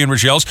for Robby and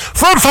Rochelle's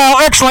Food File.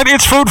 Excellent.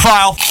 It's Food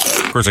File.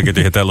 Of course, I get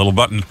to hit that little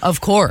button.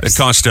 Of course. It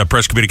costs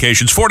Press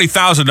Communications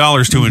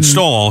 $40,000 to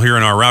install here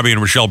in our Robby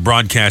and Rochelle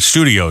broadcast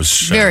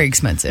studios. Very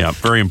expensive. Yeah,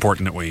 very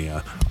important that we...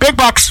 big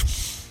bucks.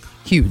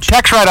 Huge.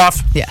 Tax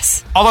write-off.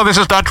 Yes. Although this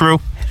is not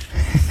true.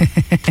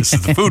 This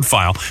is the Food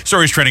File.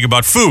 Stories trending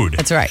about food.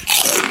 That's right.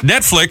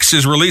 Netflix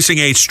is releasing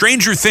a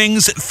Stranger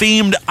Things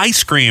themed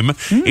ice cream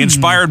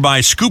inspired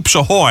by Scoops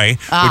Ahoy,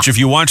 which if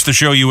you watch the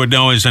show you would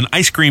know is an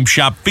ice cream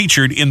shop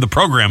featured in the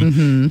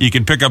program. You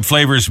can pick up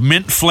flavors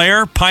mint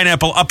flare,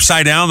 pineapple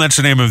upside down. That's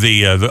the name of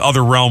the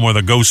other realm where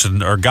the ghosts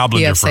or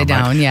goblins are from. Upside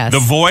down, right? yes. The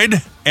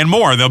Void and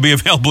more. They'll be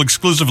available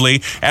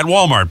exclusively at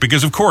Walmart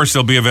because, of course,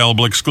 they'll be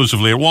available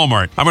exclusively at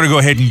Walmart. I'm going to go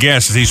ahead and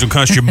guess that these will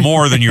cost you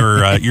more than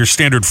your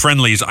standard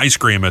Friendly's ice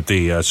cream at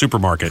the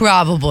supermarket.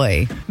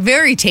 Probably.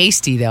 Very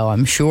tasty, though,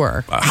 I'm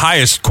sure.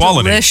 Highest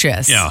quality.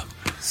 Delicious. Yeah.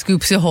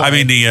 Scoops Ahoy. I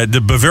mean,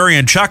 the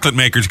Bavarian chocolate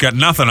makers got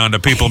nothing on the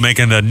people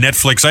making the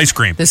Netflix ice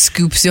cream. the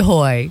Scoops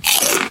Ahoy.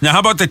 Now, how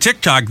about the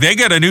TikTok? They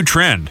got a new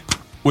trend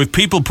with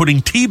people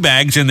putting tea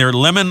bags in their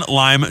lemon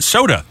lime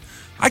soda.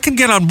 I can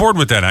get on board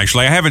with that,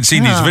 actually. I haven't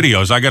seen these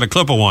videos. I got a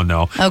clip of one,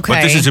 though. Okay.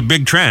 But this is a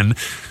big trend.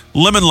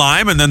 Lemon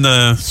lime and then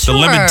the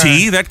lemon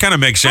tea. That kind of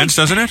makes sense,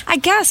 doesn't it? I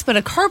guess, but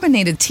a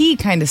carbonated tea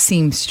kind of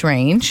seems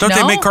strange. Don't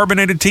they make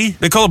carbonated tea?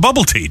 They call it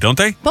bubble tea, don't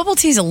they? Bubble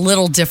tea's a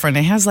little different.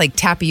 It has like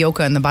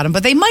tapioca in the bottom,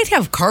 but they might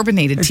have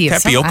carbonated tea.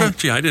 Tapioca?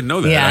 Gee, I didn't know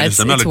that. Yeah,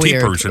 I'm not a tea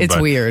weird. person. It's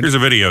but weird. Here's a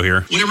video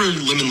here. Whatever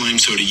lemon lime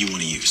soda you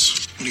want to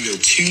use. I'm going to go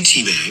 2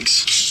 tea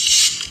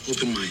bags.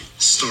 Open my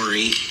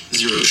Starry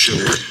Zero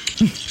Sugar.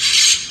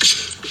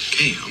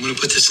 Okay, I'm going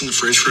to put this in the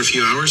fridge for a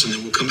few hours and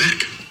then we'll come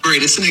back. All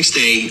right, it's the next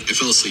day. I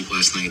fell asleep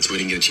last night, so I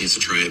didn't get a chance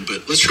to try it.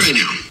 But let's try it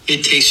now.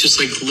 It tastes just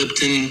like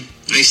Lipton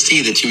iced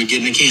tea that you would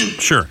get in a can.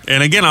 Sure.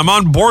 And again, I'm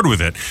on board with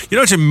it. You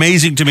know what's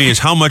amazing to me is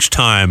how much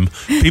time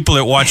people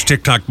that watch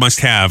TikTok must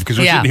have. Because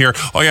we're sitting here,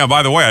 oh, yeah,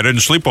 by the way, I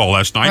didn't sleep well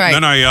last night. Right.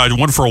 And then I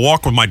went for a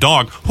walk with my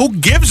dog. Who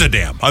gives a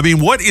damn? I mean,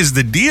 what is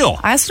the deal?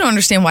 I also don't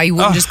understand why you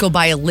wouldn't just go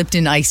buy a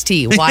Lipton iced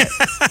tea.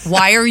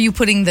 Why are you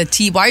putting the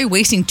tea? Why are you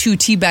wasting 2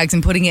 tea bags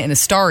and putting it in a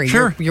Starry?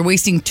 Sure. You're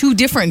wasting 2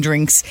 different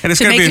drinks And it's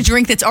to gonna make be a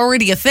drink that's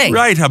already a thing.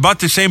 Right. About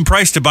the same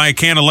price to buy a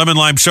can of lemon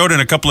lime soda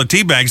and a couple of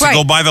tea bags to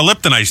go buy the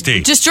Lipton iced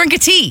tea. Just drink a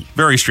tea.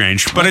 Very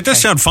strange. But it does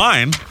sound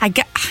fine. I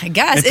guess.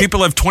 And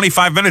people have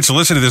 25 minutes to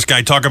listen to this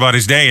guy talk about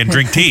his day and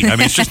drink tea. I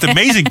mean, it's just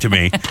amazing to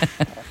me.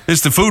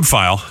 It's the food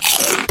file.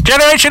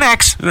 Generation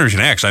X. Generation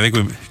X. I think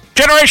we.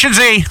 Generation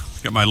Z.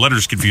 Got my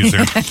letters confused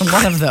there.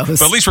 One of those.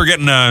 But at least we're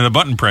getting the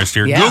button pressed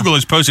here. Yeah. Google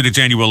has posted its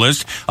annual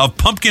list of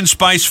pumpkin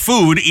spice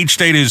food. Each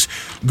state is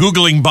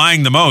Googling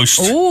buying the most.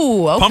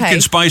 Ooh, okay.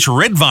 Pumpkin spice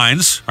red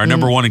vines are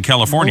number one in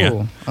California.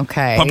 Ooh,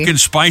 okay. Pumpkin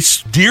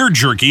spice deer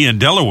jerky in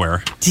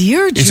Delaware.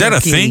 Deer jerky. Is that a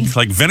thing?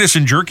 Like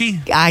venison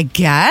jerky? I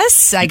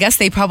guess.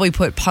 They probably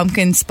put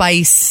pumpkin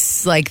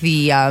spice, like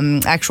the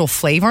actual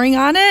flavoring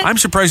on it. I'm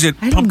surprised that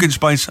pumpkin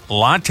spice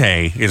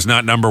latte is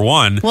not number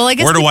one. Well, I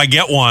guess where do I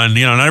get one?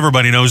 You know, not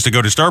everybody knows to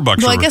go to Starbucks.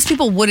 Well, I guess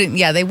people wouldn't.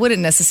 Yeah, they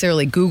wouldn't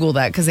necessarily Google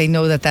that because they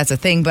know that that's a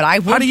thing. But I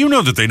would. How do you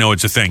know that they know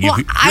it's a thing? Well,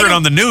 you hear it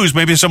on the news.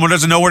 Maybe someone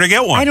doesn't know where to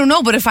get one. I don't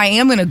know, but if I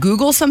am going to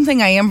Google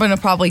something, I am going to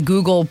probably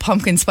Google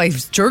pumpkin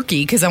spice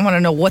jerky because I want to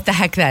know what the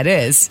heck that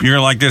is. You're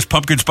like this.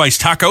 Pumpkin spice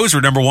tacos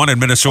are number one in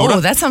Minnesota.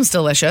 Oh, that sounds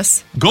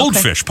delicious.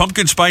 Goldfish,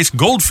 pumpkin spice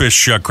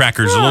goldfish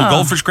crackers, the little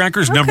goldfish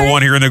crackers, number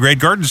one here in the Great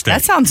Garden State.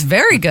 That sounds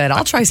very good.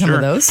 I'll try some of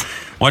those.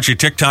 Watch your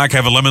TikTok,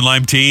 have a lemon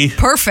lime tea.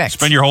 Perfect.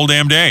 Spend your whole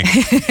damn day.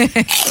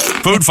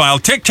 Food file.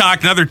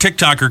 TikTok, another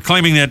TikToker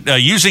claiming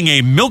that using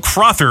a milk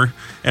frother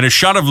and a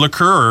shot of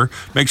liqueur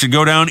makes it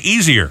go down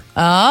easier.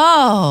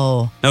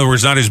 Oh. In other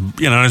words, not as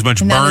much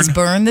burn. Not as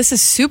burn. This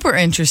is super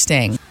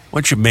interesting.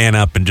 Why don't you man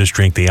up and just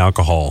drink the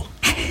alcohol?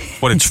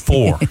 What it's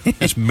for.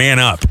 Just man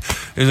up.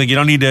 It's like you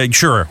don't need to,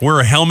 sure,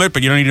 wear a helmet,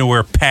 but you don't need to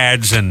wear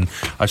pads and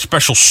a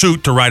special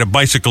suit to ride a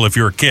bicycle if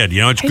you're a kid.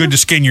 You know, it's good to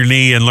skin your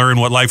knee and learn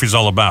what life is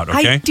all about,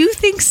 okay? I do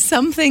think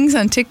some things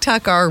on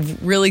TikTok are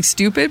really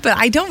stupid, but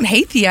I don't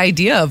hate the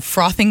idea of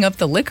frothing up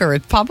the liquor.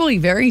 It's probably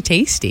very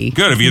tasty.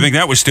 Good. If you think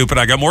that was stupid,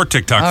 I got more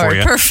TikTok All for right,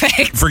 you.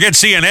 Perfect. Forget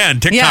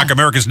CNN. TikTok,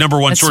 America's number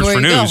one That's source where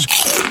for you news.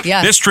 go.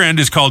 Yeah. This trend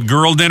is called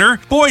girl dinner,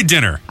 boy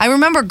dinner. I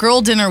remember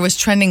girl dinner was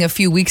trending a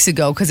few weeks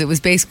ago because it was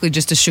basically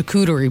just a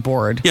charcuterie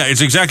board. Yeah,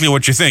 it's exactly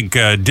what you think.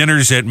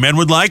 Dinners that men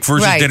would like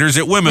versus dinners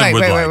that women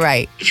would like.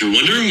 Right. If you're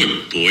wondering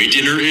what boy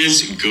dinner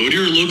is, go to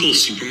your local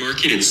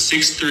supermarket at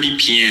 6:30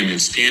 p.m.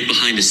 and stand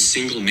behind a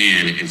single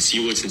man and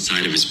see what's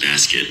inside of his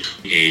basket.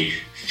 A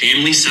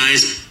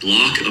family-sized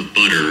block of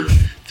butter,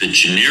 the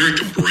generic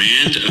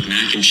brand of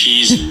mac and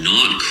cheese,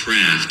 not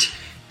Kraft,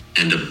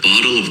 and a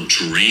bottle of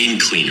drain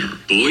cleaner.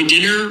 Boy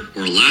dinner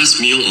or last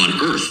meal on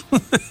earth?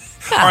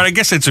 All right, I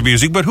guess it's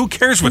amusing, but who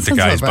cares what the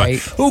guy's buy?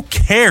 Who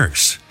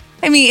cares?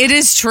 I mean, it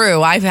is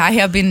true. I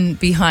have been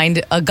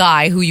behind a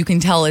guy who you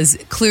can tell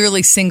is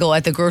clearly single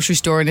at the grocery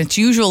store, and it's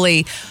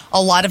usually a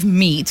lot of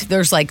meat.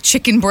 There's like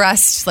chicken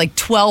breast, like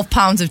 12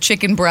 pounds of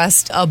chicken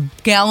breast, a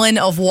gallon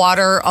of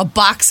water, a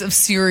box of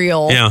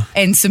cereal,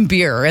 and some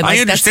beer. And I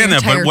understand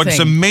that, but what's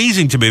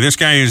amazing to me, this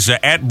guy is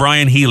at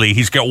Brian Healy.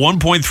 He's got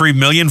 1.3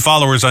 million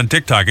followers on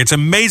TikTok. It's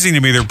amazing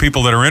to me there are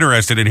people that are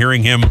interested in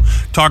hearing him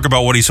talk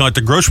about what he saw at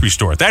the grocery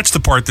store. That's the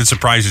part that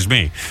surprises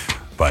me.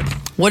 But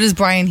what does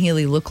Brian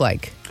Healy look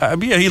like?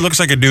 Yeah, he looks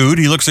like a dude.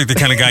 He looks like the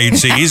kind of guy you'd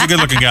see. He's a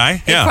good-looking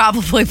guy. Yeah. It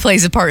probably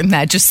plays a part in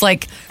that, just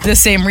like the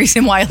same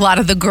reason why a lot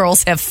of the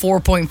girls have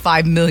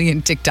 4.5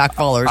 million TikTok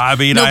followers. I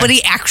mean,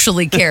 nobody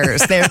actually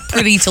cares. They're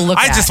pretty to look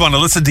at. I just want to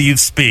listen to you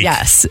speak.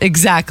 Yes,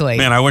 exactly.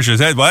 Man, I wish it was.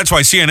 Well, that's why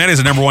CNN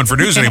isn't number one for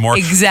news anymore.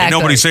 Exactly. Ain't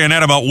nobody saying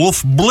that about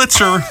Wolf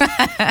Blitzer.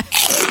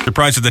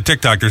 Surprised at the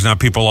TikTok, there's not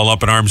people all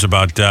up in arms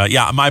about,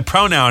 my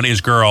pronoun is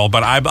girl,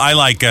 but I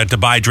like to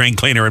buy drain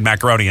cleaner and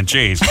macaroni and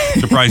cheese.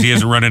 Surprised he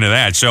hasn't run into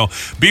that. So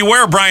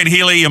beware, Brian. Brian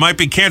Healy. You might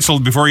be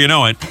canceled before you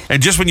know it.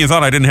 And just when you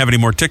thought I didn't have any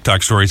more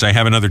TikTok stories, I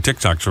have another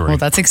TikTok story. Well,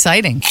 that's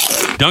exciting.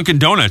 Dunkin'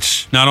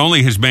 Donuts not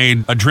only has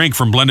made a drink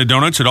from blended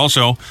donuts, it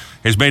also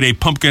has made a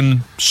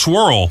pumpkin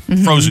swirl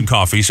frozen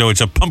coffee. So it's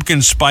a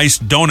pumpkin spice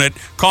donut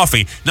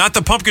coffee, not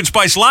the pumpkin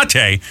spice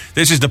latte.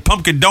 This is the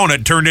pumpkin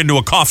donut turned into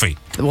a coffee.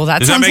 Well,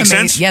 Does that make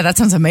sense? Yeah, that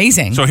sounds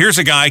amazing. So here's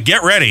a guy.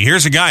 Get ready.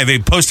 Here's a guy. They're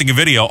posting a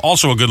video.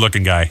 Also a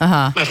good-looking guy.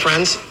 My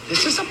friends,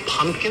 this is a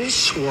pumpkin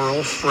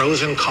swirl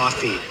frozen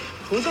coffee.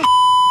 Who the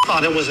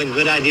thought it was a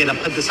good idea to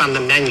put this on the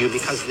menu?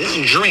 Because this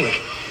drink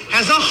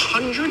has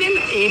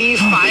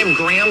 185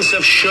 grams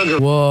of sugar.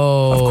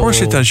 Whoa. Of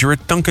course it does. You're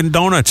at Dunkin'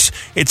 Donuts.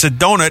 It's a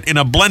donut in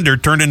a blender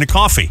turned into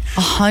coffee.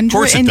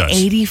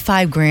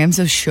 185 grams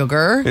of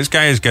sugar? This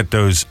guy has got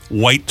those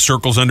white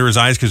circles under his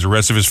eyes because the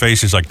rest of his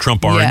face is like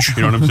Trump orange. Yeah.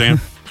 You know what I'm saying?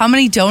 How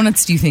many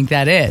donuts do you think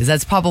that is?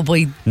 That's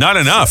probably Not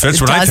enough.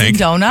 That's what I think.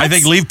 Donuts? I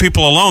think leave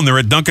people alone. They're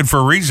at Dunkin' for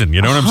a reason.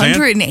 You know what I'm saying?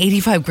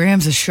 185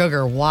 grams of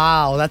sugar.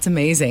 Wow, that's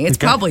amazing. It's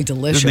probably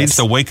delicious. Just needs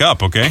to wake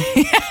up, okay?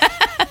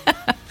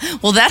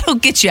 Well, that'll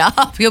get you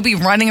up. You'll be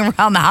running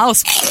around the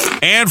house.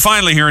 And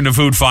finally, here in the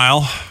food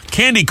file,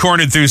 candy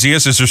corn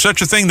enthusiasts. Is there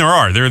such a thing? There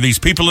are. There are these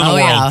people in the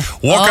world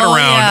walking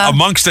around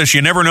amongst us.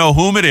 You never know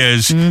whom it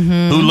is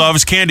who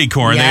loves candy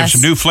corn. They have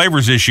some new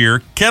flavors this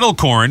year. Kettle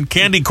corn,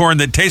 candy corn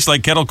that tastes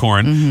like kettle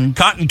corn,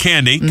 cotton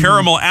candy,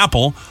 caramel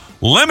apple,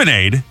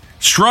 lemonade,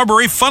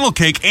 strawberry funnel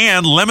cake,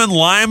 and lemon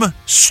lime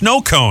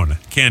snow cone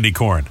candy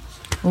corn.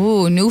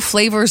 Ooh, new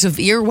flavors of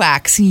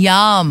earwax.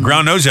 Yum.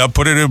 Ground nose out,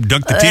 put it in,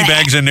 dunk the tea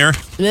bags in there.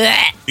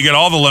 Blech. You get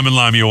all the lemon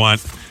lime you want.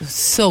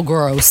 So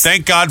gross.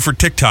 Thank God for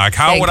TikTok.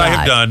 How Thank would I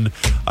have God. done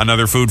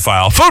another food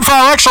file? Food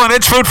file, excellent.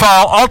 It's food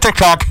file, all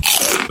TikTok.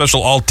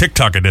 Special all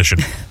TikTok edition.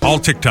 All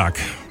TikTok.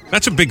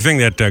 That's a big thing,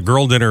 that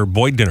girl dinner,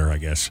 boy dinner, I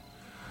guess.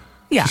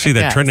 Yeah. I see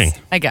that trending.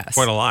 I guess.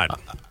 Quite a lot.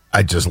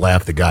 I just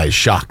laughed. The guy's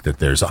shocked that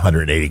there's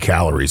 180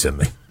 calories in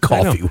the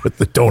coffee with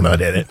the donut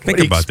in it. Think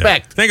about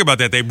that. Think about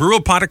that. They brew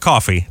a pot of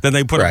coffee, then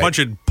they put a bunch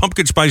of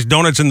pumpkin spice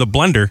donuts in the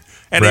blender,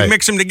 and they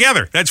mix them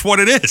together. That's what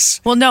it is.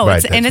 Well, no,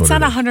 Right, it's not it is.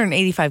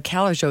 185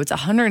 calories, though. It's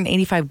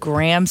 185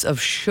 grams of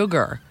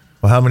sugar.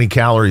 Well, how many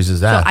calories is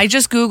that? So I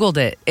just Googled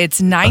it.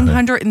 It's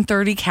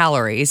 930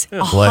 calories.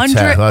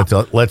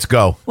 Let's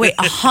go. Wait,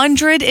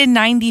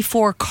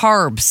 194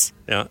 carbs.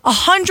 Yeah.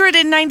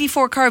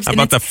 194 carbs. How and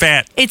about the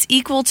fat? It's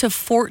equal to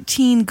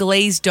 14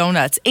 glazed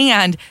donuts,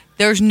 and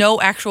there's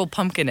no actual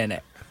pumpkin in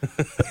it.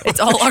 It's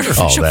all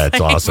artificial. Oh, that's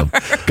flavor. awesome.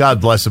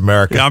 God bless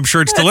America. I'm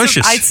sure it's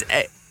delicious.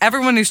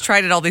 Everyone who's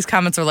tried it, all these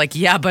comments are like,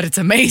 yeah, but it's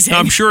amazing.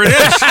 I'm sure it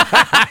is.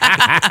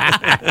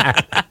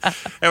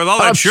 And with all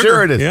that I'm sugar,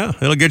 sure it is. yeah,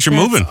 it'll get you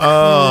moving.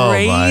 Oh,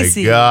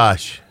 Crazy. my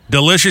gosh.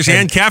 Delicious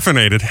and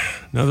caffeinated.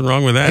 Nothing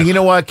wrong with that. And you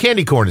know what?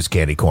 Candy corn is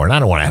candy corn. I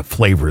don't want to have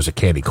flavors of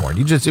candy corn.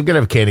 You're going to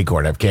have candy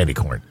corn, have candy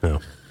corn. No.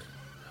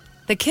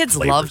 The kids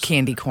Flavors. love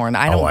candy corn.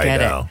 I don't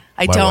get know.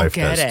 it. My don't wife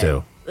get does it.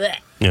 too.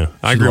 Yeah,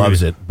 I She agree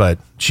loves with you. it, but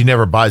she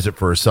never buys it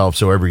for herself.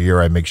 So every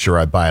year I make sure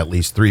I buy at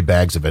least 3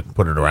 bags of it and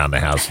put it around the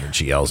house, and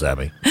she yells at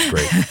me. It's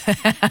great.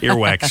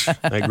 Earwax.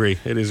 I agree.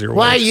 It is earwax.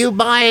 Why are you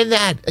buying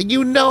that?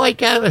 You know I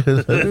got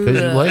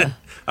it. What?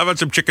 How about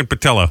some chicken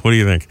patella? What do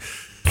you think?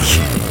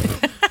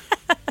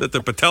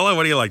 The patella?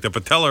 What do you like, the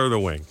patella or the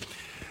wing?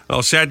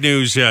 Well, sad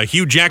news.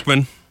 Hugh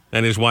Jackman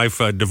and his wife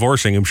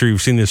divorcing. I'm sure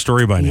you've seen this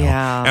story by now.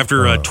 Yeah.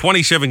 After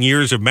 27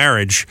 years of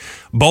marriage,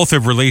 both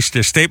have released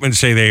a statement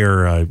say they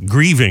are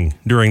grieving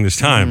during this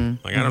time.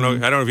 Like, I don't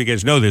know if you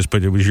guys know this,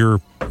 but it was you're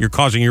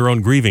causing your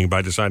own grieving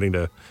by deciding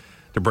to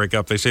break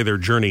up. They say their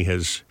journey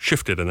has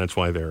shifted, and that's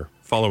why they're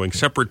following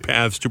separate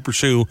paths to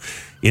pursue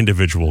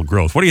individual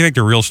growth. What do you think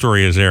the real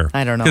story is there?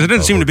 I don't know. Because it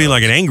didn't seem to be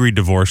like an angry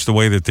divorce the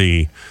way that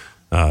the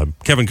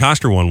Kevin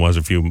Costner one was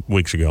a few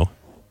weeks ago.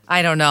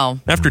 I don't know.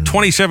 After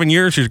 27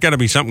 years, there's got to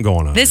be something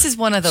going on. This is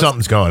one of those.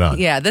 Something's going on.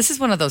 Yeah, this is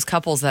one of those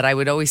couples that I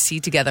would always see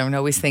together and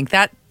always think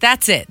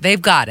that's it.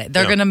 They've got it.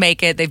 They're going to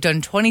make it. They've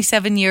done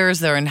 27 years.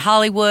 They're in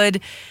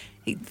Hollywood.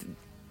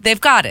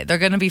 They've got it. They're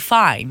going to be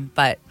fine.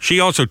 But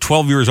She also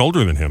 12 years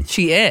older than him.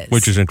 she is.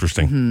 Which is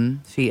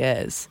interesting. She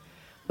is.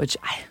 Which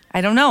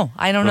I don't know.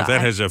 I don't know. If that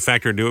has a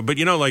factor into it. But,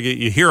 like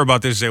you hear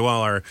about this and say,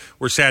 well,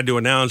 we're sad to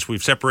announce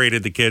we've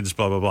separated the kids,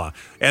 blah, blah, blah.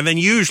 And then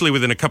usually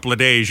within a couple of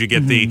days you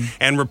get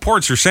and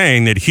reports are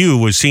saying that Hugh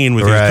was seen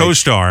with his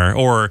co-star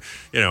or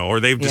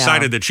they've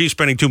decided that she's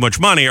spending too much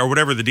money or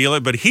whatever the deal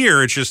is. But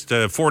here it's just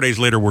 4 days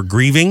later we're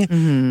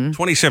grieving.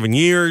 27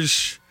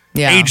 years,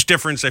 age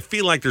difference. I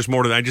feel like there's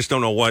more to that. I just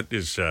don't know what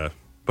is,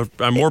 but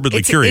I'm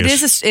morbidly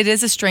curious. It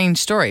is a strange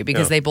story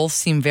because they both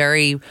seem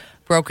very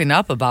broken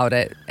up about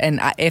it, and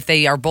if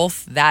they are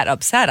both that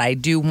upset, I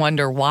do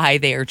wonder why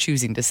they are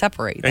choosing to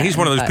separate. And he's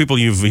one of those people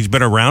he's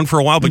been around for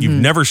a while, but you've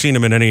never seen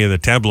him in any of the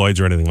tabloids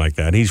or anything like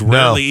that. He's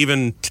rarely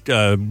even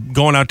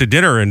going out to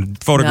dinner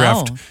and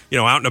photographed,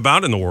 out and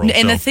about in the world.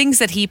 And the things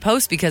that he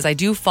posts, because I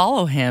do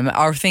follow him,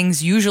 are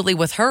things usually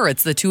with her.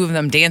 It's the two of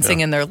them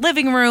dancing in their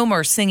living room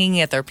or singing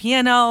at their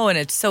piano, and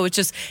it's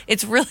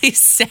really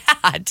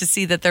sad to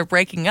see that they're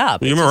breaking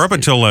up. You remember up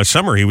until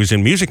summer, he was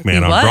in Music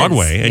Man on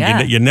Broadway,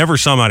 and you never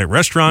saw him out at restaurants.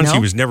 restaurants. No. He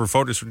was never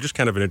photos. Just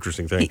kind of an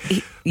interesting thing.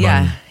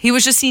 He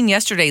was just seen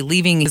yesterday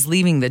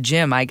leaving the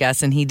gym, I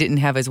guess, and he didn't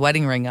have his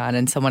wedding ring on.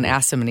 And someone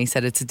asked him, and he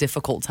said, "It's a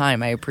difficult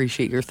time. I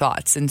appreciate your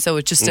thoughts." And so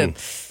it's just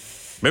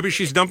Maybe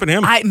she's dumping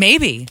him.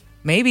 maybe.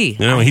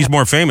 He's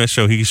more famous,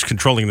 so he's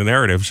controlling the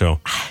narrative. So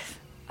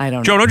I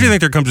don't know. Joe, don't you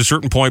think there comes a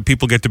certain point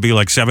people get to be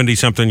like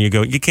 70-something, you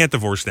go, you can't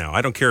divorce now.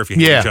 I don't care if you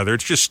hate each other.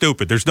 It's just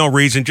stupid. There's no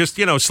reason. Just,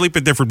 sleep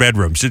in different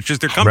bedrooms. It's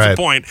just there comes a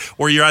point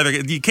where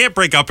you can't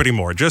break up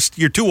anymore. Just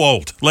you're too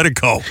old. Let it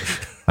go.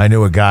 I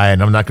knew a guy,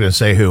 and I'm not going to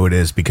say who it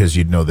is because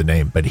you'd know the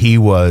name, but he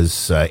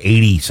was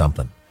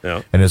 80-something.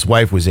 Yeah. And his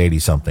wife was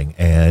 80-something,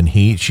 and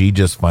she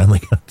just finally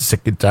got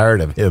sick and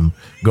tired of him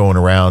going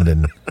around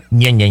and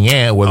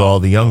with all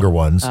the younger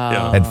ones,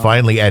 and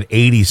finally at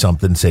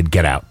 80-something said,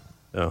 "Get out."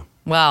 Oh.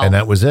 Wow. And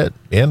that was it.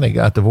 And they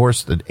got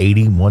divorced at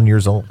 81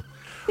 years old.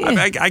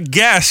 I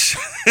guess.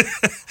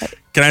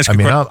 Can I ask?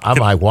 I'm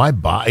like, why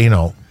buy?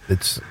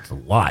 It's a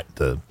lot.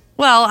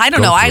 Well, I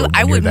don't know.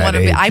 I wouldn't want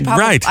to be.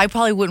 I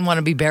probably wouldn't want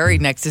to be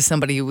buried next to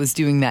somebody who was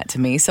doing that to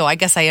me. So I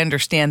guess I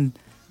understand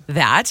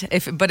that.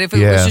 But if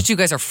it was just you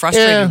guys are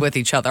frustrated with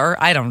each other,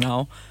 I don't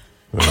know.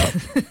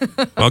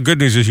 Well, good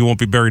news is you won't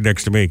be buried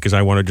next to me because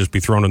I want to just be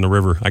thrown in the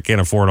river. I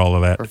can't afford all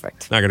of that.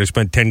 Perfect. Not going to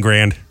spend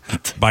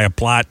 $10,000 buy a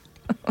plot.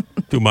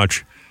 Too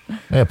much.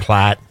 A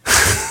plot.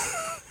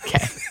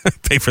 Okay.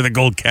 Pay for the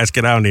gold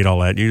casket. I don't need all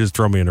that. You just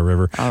throw me in the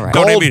river. All right.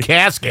 Gold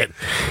casket.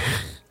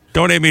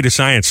 Donate me to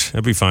science.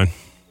 That'd be fine.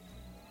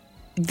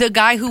 The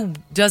guy who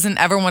doesn't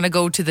ever want to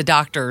go to the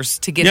doctors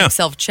to get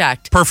himself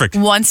checked. Perfect.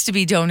 Wants to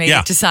be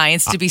donated to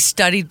science to be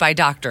studied by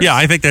doctors. Yeah,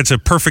 I think that's a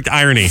perfect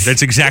irony.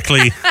 That's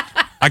exactly.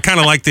 I kind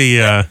of like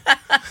the.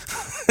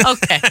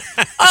 Okay.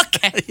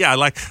 Yeah, I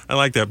like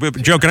that.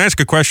 But, Joe, can I ask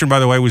a question? By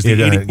the way, was the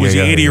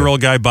 80-year-old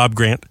guy Bob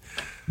Grant?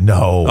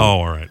 No. Oh,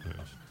 all right.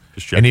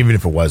 Just checking. And even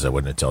if it was, I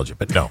wouldn't have told you.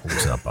 But no, it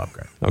was not Bob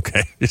Grant.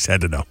 Okay, just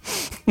had to know.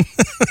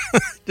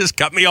 Just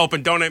cut me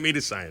open. Donate me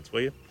to science,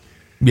 will you?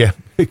 Yeah.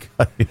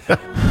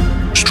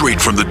 Straight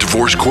from the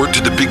divorce court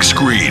to the big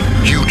screen,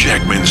 Hugh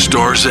Jackman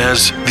stars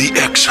as the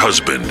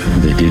ex-husband.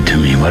 They did to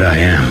me what I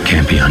am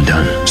can't be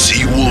undone.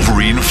 See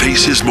Wolverine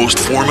face his most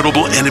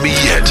formidable enemy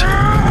yet.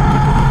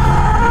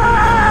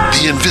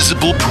 The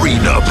invisible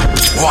prenup.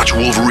 Watch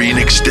Wolverine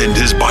extend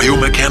his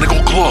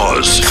biomechanical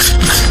claws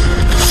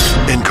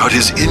and cut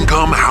his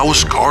income,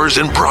 house, cars,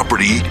 and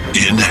property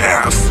in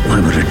half. Why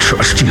would I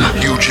trust you?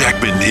 Hugh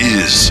Jackman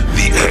is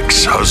the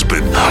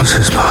ex-husband. How is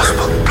this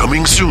possible?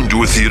 Coming soon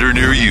to a theater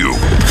near you.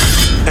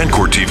 And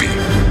Court TV.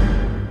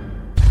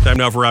 Time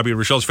now for Robby and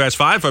Rochelle's Fast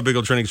Five. 5 big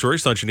old trending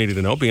stories thought you needed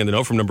to know. Be in the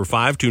know from number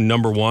 5 to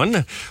number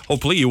 1.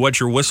 Hopefully you wet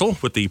your whistle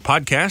with the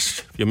podcast.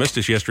 If you missed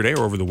us yesterday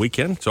or over the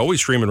weekend, it's always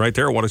streaming right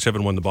there at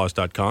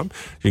 1071theboss.com.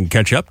 You can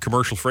catch up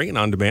commercial free and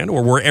on demand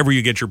or wherever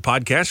you get your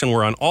podcasts. And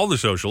we're on all the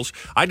socials.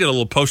 I did a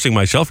little posting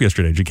myself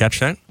yesterday. Did you catch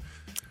that?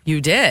 You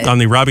did? On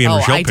the Robby and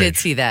Rochelle I page. did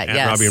see that,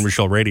 yes. Robby and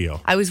Rochelle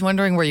Radio. I was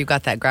wondering where you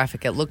got that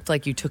graphic. It looked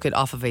like you took it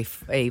off of a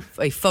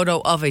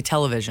photo of a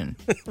television.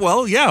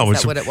 Well, yeah.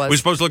 Is that what it was? We're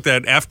supposed to look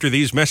at after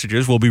these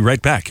messages. We'll be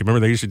right back. Remember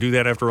they used to do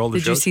that after all the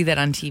shows? Did you see that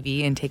on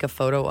TV and take a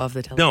photo of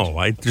the television? No,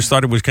 I just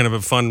thought it was kind of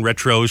a fun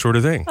retro sort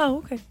of thing.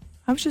 Oh, okay.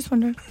 I was just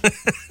wondering.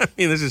 I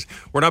mean,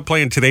 we're not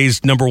playing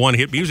today's number 1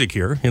 hit music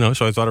here,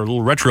 so I thought a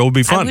little retro would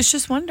be fun. I was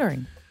just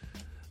wondering.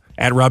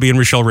 At Robby and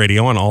Rochelle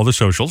Radio on all the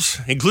socials,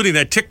 including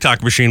that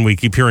TikTok machine we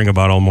keep hearing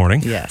about all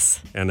morning. Yes.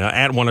 And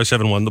at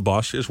 1071 The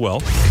Boss as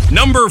well.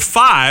 Number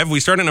 5, we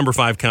start at number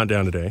 5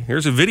 countdown today.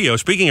 Here's a video.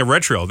 Speaking of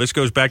retro, this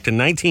goes back to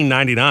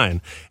 1999,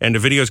 and the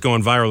video's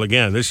going viral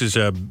again. This is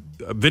a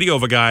video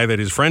of a guy that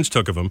his friends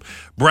took of him,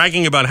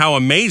 bragging about how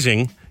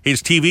amazing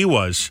his TV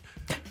was.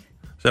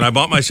 Said, I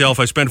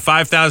spent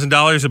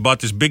 $5,000 and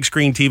bought this big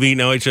screen TV.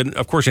 Now, it's,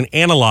 of course, an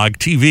analog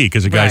TV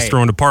because the guy's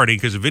throwing a party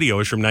because the video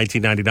is from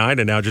 1999.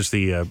 And now just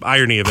the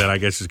irony of that, I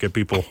guess, is get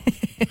people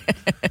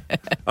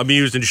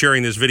amused and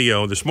sharing this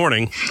video this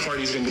morning.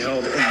 Party's going to be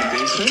held in the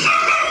basement.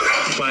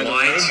 By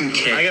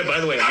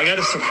the way, I got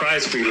a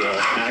surprise for you all,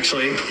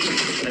 actually.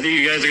 I think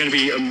you guys are going to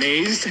be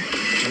amazed.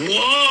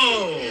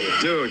 Whoa!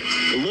 Dude,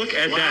 look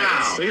at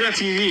that. Look at that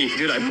TV.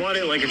 Dude, I bought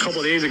it like a couple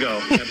of days ago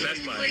at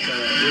Best Buy.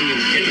 You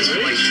get this for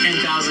like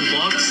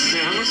 $10,000?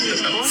 Yeah, how much did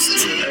this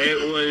cost?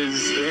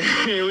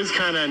 It was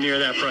kind of near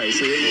that price.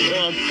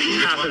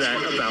 Half of that,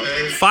 about.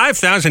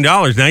 $5,000,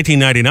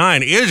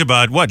 1999 is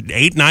about, what,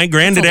 8-9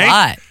 grand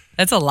today?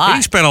 That's a lot.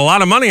 He spent a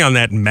lot of money on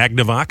that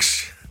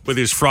Magnavox with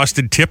his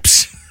frosted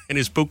tips. And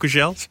his puka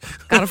shells?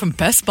 Got it from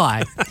Best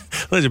Buy.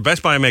 Listen,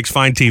 Best Buy makes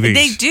fine TVs.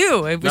 They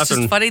do. It was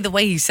just funny the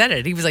way he said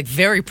it. He was like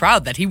very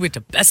proud that he went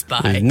to Best Buy.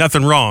 There's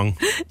nothing wrong.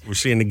 We're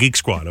seeing the Geek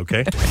Squad,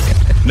 okay?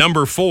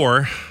 Number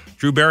 4,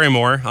 Drew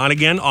Barrymore. On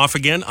again, off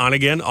again, on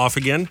again, off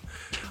again.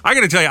 I got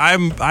to tell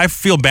you, I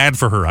feel bad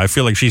for her. I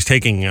feel like she's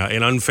taking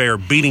an unfair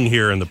beating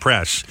here in the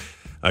press.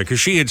 Because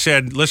she had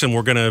said, listen,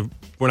 we're going to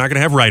We're not going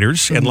to have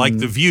writers. And like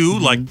The View,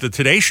 like the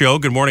Today Show,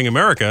 Good Morning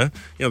America,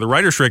 the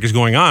writer's strike is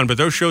going on, but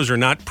those shows are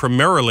not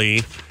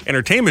primarily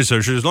entertainment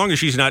shows. As long as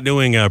she's not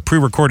doing a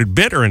pre-recorded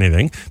bit or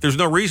anything, there's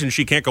no reason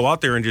she can't go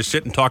out there and just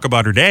sit and talk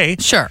about her day.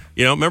 Sure.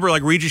 Remember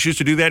like Regis used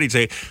to do that? He'd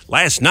say,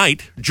 last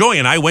night, Joy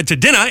and I went to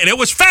dinner, and it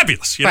was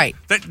fabulous. Right.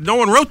 No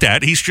one wrote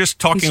that. He's just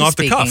talking off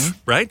the cuff,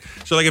 right?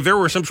 So like if there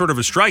were some sort of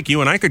a strike, you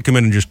and I could come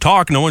in and just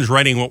talk. No one's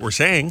writing what we're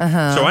saying. So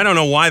I don't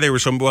know why there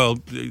was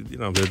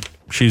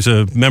she's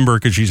a member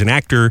because she's an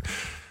actor.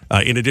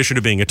 In addition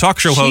to being a talk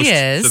show host,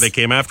 so they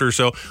came after her.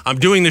 So I'm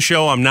doing the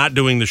show. I'm not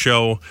doing the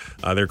show.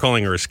 They're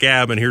calling her a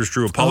scab, and here's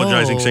Drew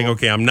apologizing, saying,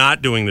 "Okay, I'm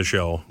not doing the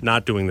show.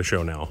 Not doing the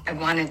show now." I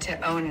wanted to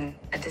own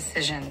a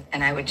decision,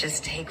 and I would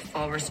just take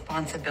full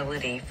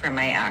responsibility for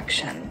my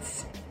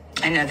actions.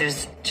 I know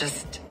there's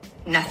just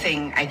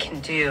nothing I can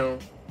do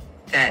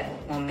that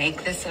will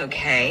make this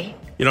okay.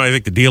 I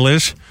think the deal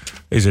is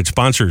that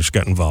sponsors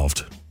got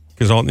involved.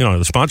 Because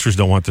the sponsors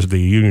don't want the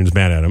unions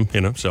mad at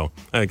them, so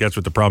I think that's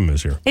what the problem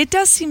is here. It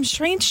does seem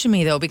strange to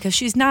me, though, because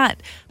she's not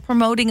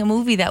promoting a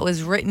movie that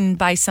was written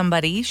by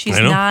somebody. She's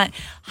not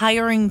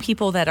hiring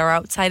people that are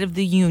outside of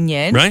the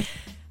union. Right.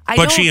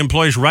 But she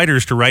employs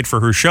writers to write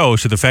for her show,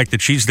 so the fact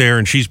that she's there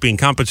and she's being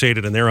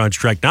compensated and they're on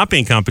strike not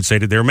being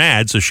compensated, they're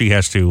mad, so she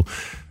has to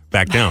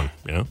back down,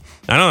 I don't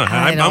know.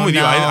 I'm with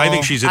you. I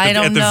think she's, at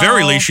the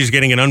very least, she's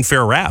getting an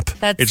unfair rap.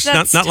 It's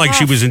not like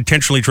she was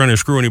intentionally trying to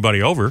screw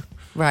anybody over.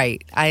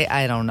 Right.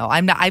 I don't know.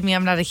 I'm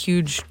not a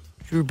huge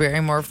Drew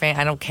Barrymore fan.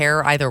 I don't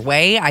care either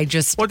way.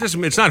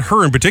 It's not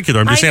her in particular.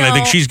 I'm just saying I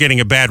think she's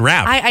getting a bad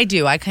rap. I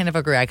do. I kind of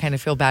agree. I kind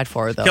of feel bad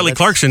for her, though. Kelly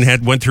Clarkson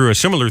went through a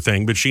similar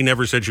thing, but she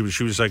never said she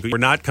was like, we're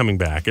not coming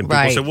back. And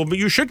people said, well, but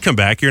you should come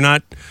back. You're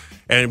not.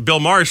 And Bill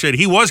Maher said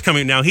he was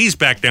coming. Now he's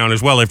back down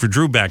as well after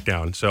Drew backed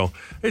down. So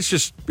it's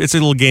a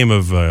little game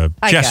of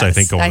chess, I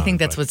think, going on. I think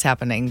that's what's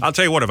happening. I'll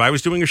tell you what, if I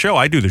was doing a show,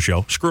 I'd do the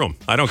show. Screw them.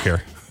 I don't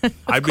care.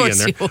 I'd be in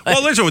there.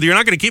 Well, listen, you're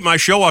not going to keep my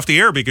show off the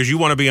air because you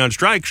want to be on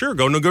strike. Sure,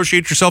 go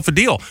negotiate yourself a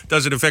deal.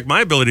 Doesn't affect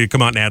my ability to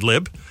come out and ad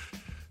lib.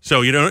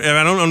 So I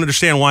don't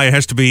understand why it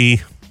has to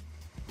be,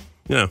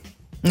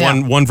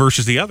 one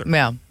versus the other.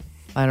 Yeah,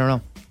 I don't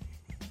know.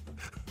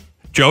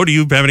 Joe, do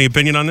you have any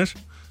opinion on this?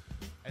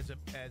 What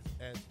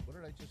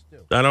did I just do?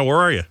 I don't know. Where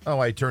are you? Oh,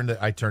 I turned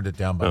it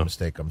down by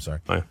mistake. I'm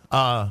sorry.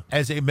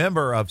 As a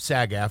member of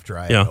SAG-AFTRA,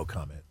 I have no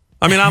comment.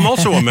 I mean, I'm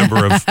also a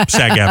member of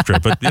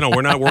SAG-AFTRA, but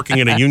we're not working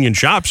in a union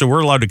shop, so we're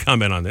allowed to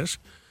comment on this.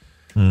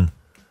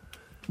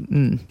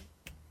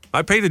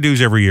 I pay the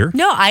dues every year.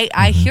 No,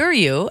 I hear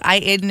you.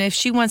 And if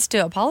she wants to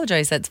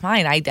apologize, that's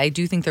fine. I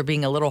do think they're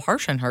being a little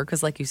harsh on her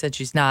because, like you said,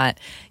 it's not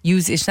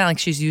like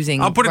she's using.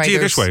 I'll put it to you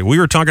this way: we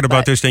were talking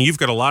about this thing. You've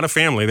got a lot of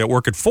family that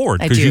work at Ford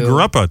because you grew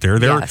up out there.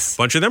 A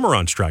bunch of them are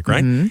on strike,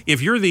 right? Mm-hmm.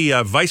 If you're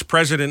the vice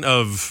president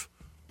of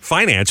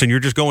finance and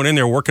you're just going in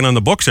there working on the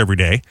books every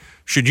day,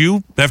 should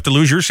you have to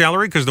lose your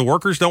salary because the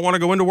workers don't want to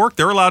go into work?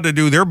 They're allowed to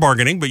do their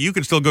bargaining, but you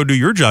can still go do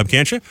your job,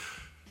 can't you?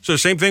 So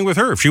same thing with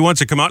her. If she wants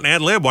to come out and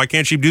ad lib, why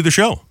can't she do the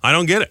show? I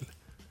don't get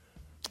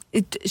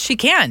it. She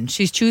can.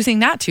 She's choosing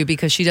not to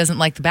because she doesn't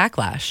like the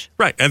backlash.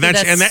 Right, and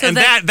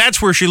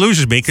that's where she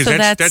loses me because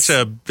that's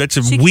a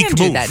weak move.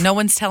 Do that. No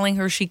one's telling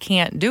her she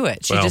can't do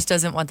it. She just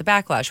doesn't want the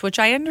backlash, which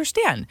I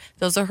understand.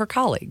 Those are her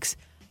colleagues.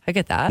 I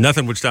get that.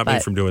 Nothing would stop me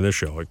from doing this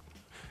show.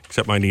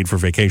 Except my need for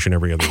vacation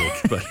every other week.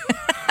 But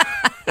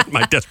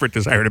my desperate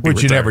desire to be Which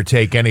retired. you never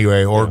take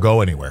anyway or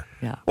go anywhere.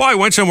 Yeah. Well, I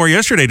went somewhere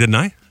yesterday, didn't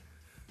I?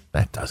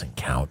 That doesn't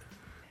count.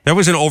 That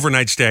was an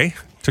overnight stay.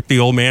 Took the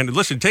old man.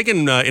 Listen,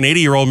 taking an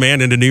 80-year-old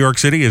man into New York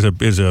City is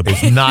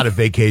It's not a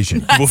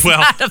vacation.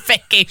 Not a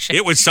vacation.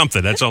 It was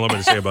something. That's all I'm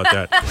going to say about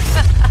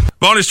that.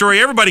 Bonus story.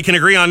 Everybody can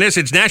agree on this.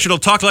 It's National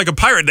Talk Like a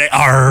Pirate Day.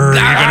 You're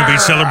going to be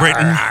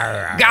celebrating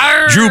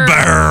Drew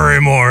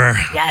Barrymore.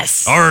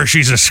 Yes.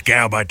 She's a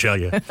scab, I tell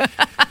you.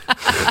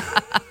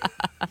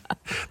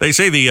 They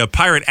say the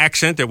pirate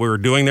accent that we were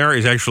doing there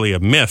is actually a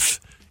myth.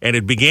 And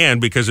it began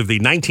because of the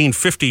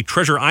 1950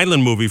 Treasure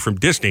Island movie from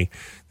Disney.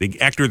 The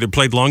actor that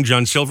played Long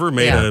John Silver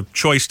made a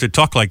choice to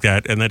talk like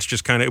that. And that's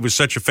just it was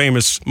such a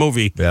famous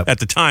movie at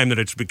the time that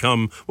it's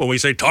become, when we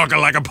say talking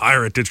like a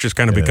pirate, it's just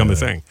kind of become a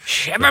thing.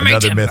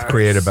 Another myth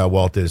created by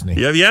Walt Disney.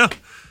 Yeah.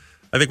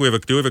 I think we have a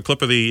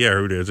clip of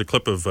it's a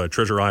clip of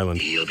Treasure Island.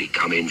 He'll be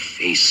coming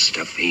face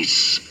to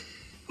face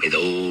with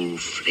old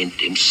Flint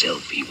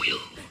himself, he will.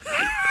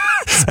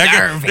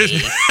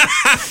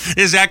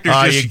 His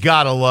actor. You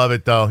gotta love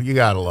it, though. You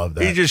gotta love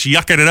that. He just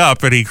yucking it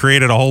up, and he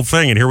created a whole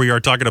thing, and here we are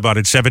talking about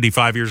it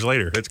 75 years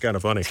later. It's kind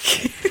of funny.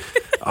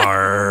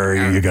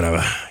 You're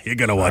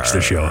gonna watch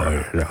the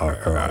show.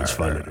 It's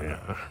fun.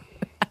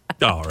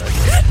 Yeah. All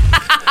right.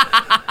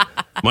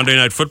 Monday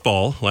Night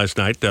Football last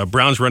night.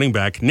 Browns running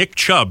back Nick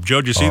Chubb. Joe,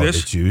 did you see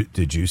this?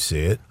 Did you see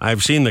it?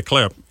 I've seen the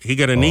clip. He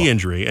got a knee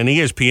injury, and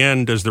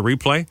ESPN does the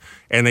replay,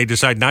 and they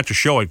decide not to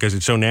show it because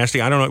it's so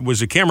nasty. I don't know. Was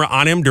the camera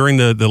on him during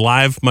the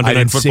live Monday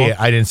Night Football?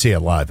 I didn't see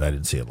it live. I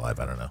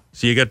don't know.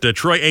 So you got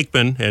Troy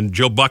Aikman and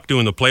Joe Buck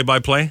doing the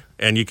play-by-play,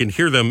 and you can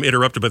hear them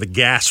interrupted by the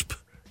gasp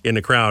in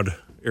the crowd.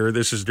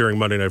 This is during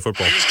Monday Night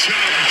Football. Here's Chubb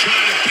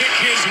trying to pick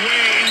his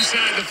way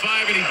inside the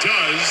 5, and he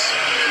does.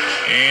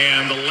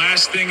 And the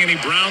last thing any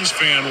Browns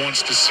fan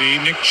wants to see,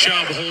 Nick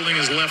Chubb holding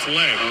his left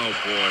leg. Oh,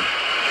 boy.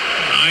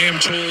 I am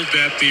told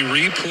that the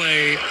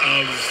replay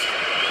of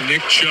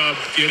Nick Chubb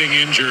getting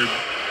injured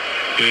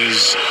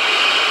is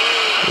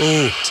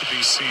to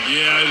be seen.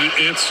 Yeah,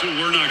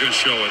 we're not going to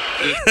show it.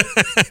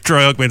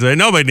 Troy Oakman said,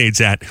 nobody needs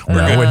that.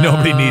 We're good.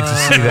 Nobody needs to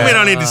see that. We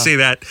don't need to see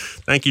that.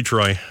 Thank you,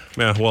 Troy.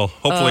 Yeah, well,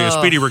 hopefully a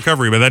speedy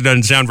recovery, but that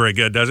doesn't sound very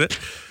good, does it?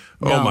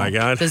 No, oh, my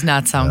God. Does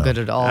not sound good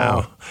at all.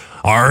 Wow.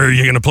 Are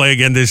you going to play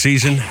again this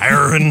season?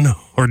 Aaron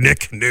or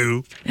Nick?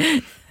 No.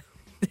 Did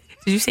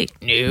you say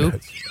no?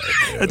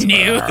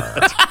 No.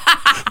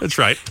 That's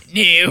right.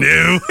 No.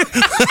 No.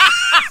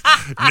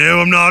 No,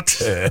 I'm not.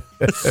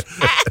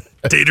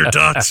 Tater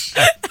tots.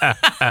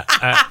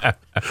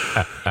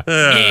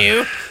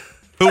 No.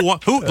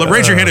 Who?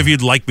 Raise your hand if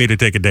you'd like me to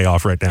take a day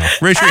off right now.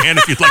 Raise your hand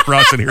if you'd like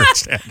Ross in here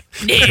instead.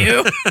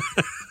 No.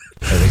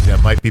 I think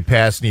that might be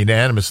passed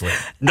unanimously.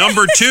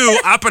 Number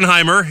 2,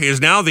 Oppenheimer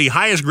is now the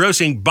highest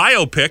grossing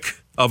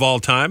biopic of all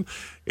time.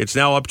 It's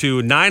now up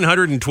to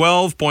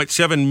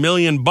 $912.7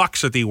 million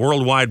at the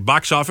worldwide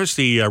box office.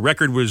 The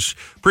record was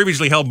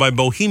previously held by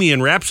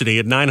Bohemian Rhapsody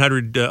at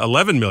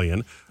 $911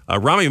 million.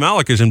 Rami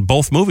Malek is in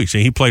both movies.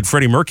 He played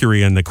Freddie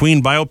Mercury in the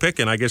Queen biopic,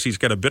 and I guess he's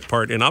got a bit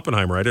part in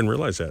Oppenheimer. I didn't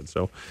realize that.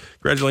 So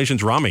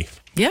congratulations, Rami.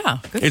 Yeah,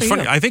 good It's for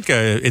funny. you. I think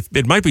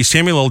it might be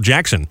Samuel L.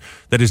 Jackson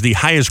that is the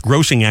highest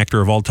grossing actor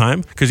of all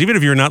time. Because even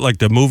if you're not like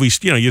the movies,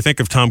 you think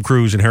of Tom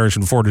Cruise and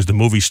Harrison Ford as the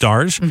movie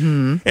stars.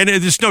 Mm-hmm. And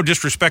there's no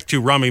disrespect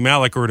to Rami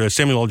Malek or to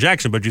Samuel L.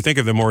 Jackson, but you think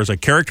of them more as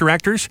like character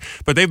actors.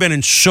 But they've been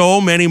in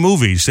so many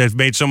movies that have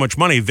made so much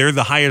money. They're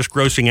the highest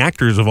grossing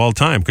actors of all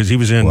time because he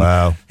was in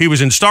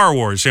Star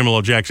Wars, Samuel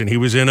L. Jackson. He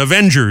was in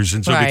Avengers.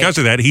 And so because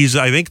of that, he's,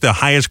 I think, the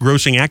highest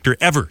grossing actor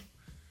ever.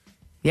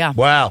 Yeah.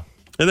 Wow.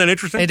 Isn't that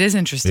interesting? It is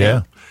interesting.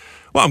 Yeah.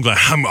 Well,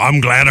 I'm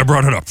glad I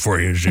brought it up for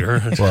you,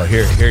 Zir. Well,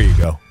 here you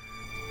go.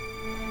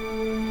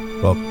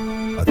 Well,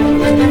 I thought it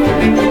was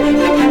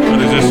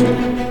what is this?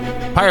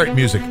 pirate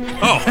music.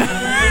 Oh.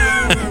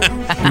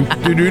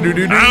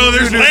 Oh,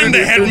 there's land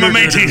ahead, my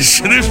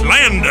mateys. There's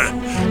land.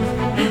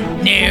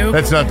 No.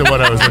 That's not the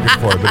one I was looking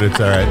for, but it's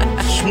all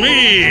right.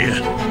 Smee.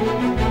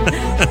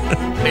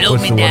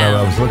 What's the one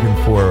I was looking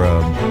for?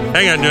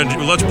 Hang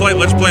on, let's play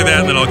that,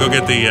 and then I'll go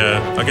get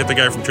the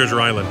guy from Treasure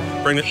Island.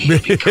 Bring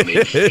it.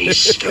 Coming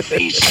face to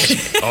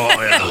face. Oh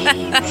yeah. Old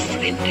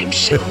Flint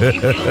himself he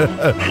will,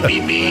 and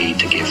be made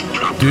to give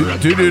proper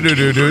account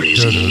for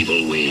his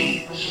evil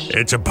ways.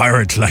 It's a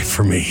pirate's life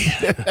for me.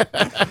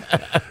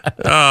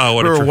 Oh,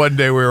 what one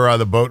day we were on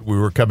the boat. We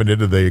were coming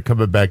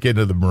back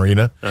into the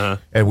marina,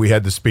 and we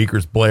had the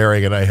speakers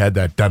blaring, and I had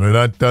that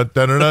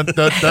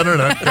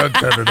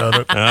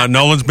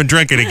Nolan's been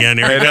drinking again.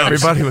 Here and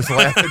everybody was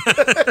laughing.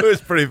 It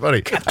was pretty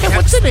funny.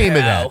 What's the name of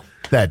that?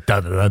 It's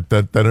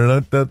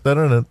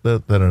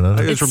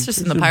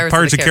just in the Pirates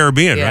of the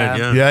Caribbean,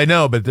 right? Yeah, I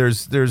know, but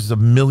there's a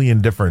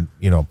million different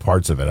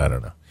parts of it. I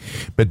don't know,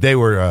 but they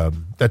were.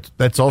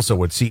 That's also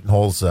what Seton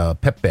Hall's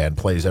pep band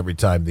plays every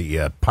time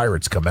the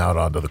pirates come out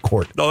onto the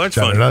court. Oh, that's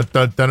fun.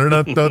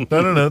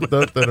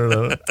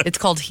 It's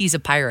called He's a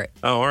Pirate.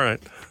 Oh, all right.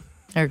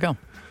 There you go.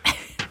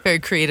 Very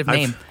creative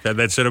name. I've had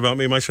that said about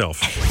me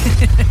myself.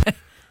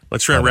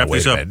 Let's try and wrap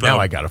this up. Now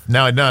I gotta.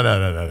 No.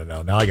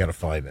 Now I gotta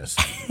find this.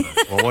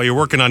 Well, while you're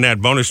working on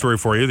that, bonus story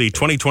for you: the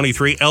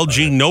 2023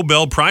 LG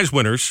Nobel Prize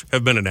winners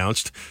have been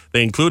announced.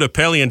 They include a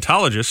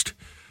paleontologist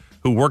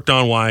who worked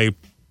on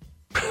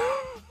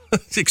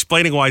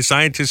explaining why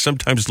scientists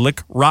sometimes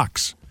lick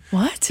rocks.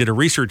 What? Did a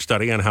research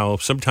study on how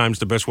sometimes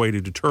the best way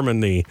to determine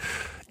the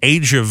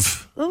age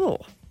of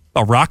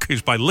a rock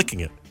is by licking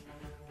it.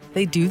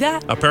 They do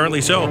that?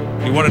 Apparently so.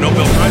 You won a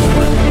Nobel Prize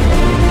for it.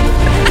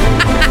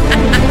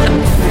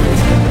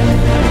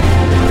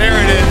 There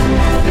it is.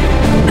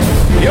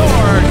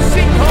 Your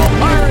sinkhole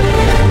pirate.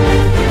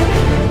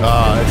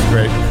 Oh, that's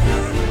great.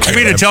 You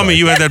mean to tell me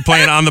you had that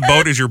playing on the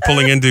boat as you're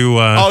pulling into...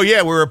 Oh,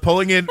 yeah, we were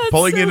pulling into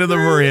the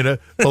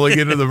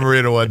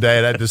marina one day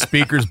and had the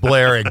speakers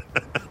blaring.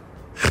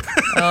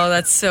 Oh,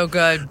 that's so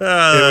good. It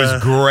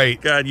was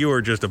great. God, you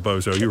were just a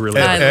bozo. You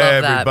really I were. love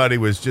that. Everybody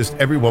was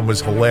everyone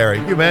was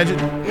hilarious. Can you imagine?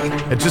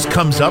 It just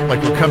comes up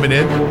like we're coming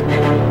in.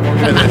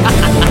 And then,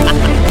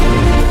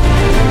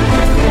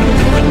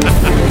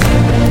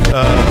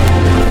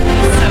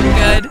 so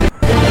good.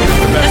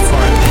 the best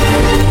part.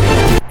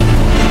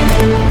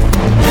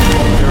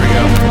 Here we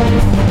go.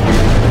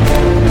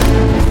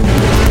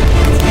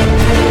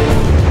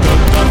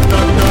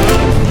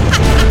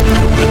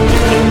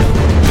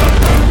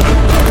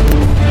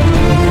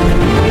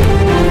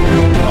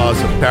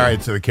 Awesome.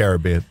 Pirates of the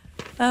Caribbean.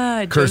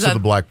 Curse of the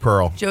Black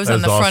Pearl. Joe's That on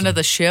was the front awesome. of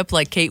the ship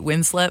like Kate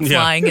Winslet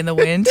flying in the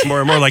wind.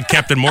 More like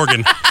Captain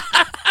Morgan.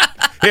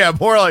 Yeah,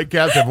 more like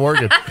Captain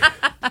Morgan.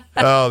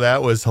 Oh,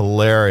 that was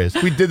hilarious.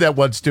 We did that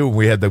once, too, when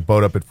we had the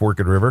boat up at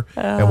Forked River,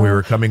 and we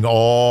were coming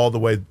all the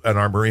way, and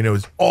our marina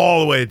was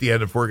all the way at the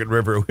end of Forked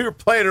River. We were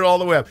playing it all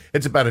the way up.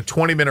 It's about a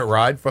 20-minute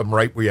ride from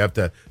right where you have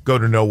to go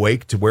to No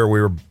Wake to where we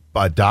were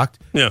docked.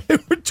 Yeah. They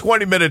were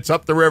 20 minutes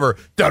up the river.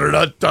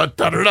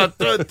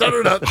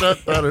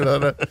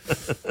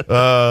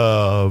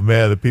 Oh,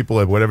 man. The people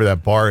at whatever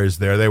that bar is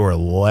there, they were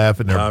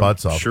laughing their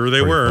butts off. Sure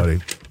they were.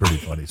 Pretty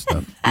funny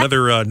stuff.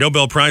 Another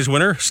Nobel Prize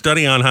winner,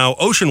 study on how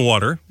ocean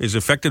water is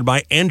affected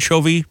by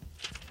anchovy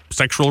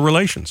sexual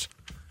relations.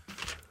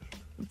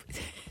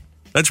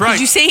 That's right.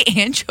 Did you say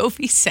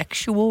anchovy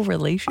sexual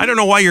relations? I don't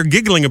know why you're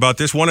giggling about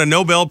this. Won a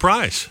Nobel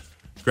Prize.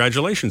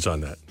 Congratulations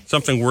on that.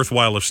 Something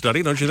worthwhile of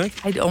study, don't you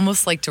think? I'd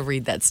almost like to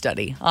read that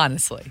study,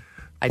 honestly.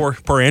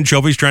 Poor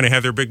anchovies trying to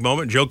have their big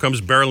moment. Joe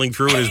comes barreling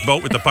through in his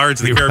boat with the Pirates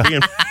of the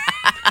Caribbean.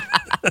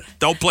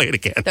 Don't play it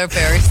again. They're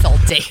very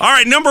salty. All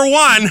right, number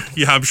one.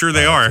 Yeah, I'm sure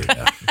they are.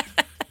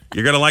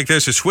 You're going to like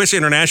this. A Swiss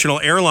International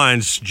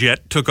Airlines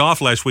jet took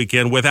off last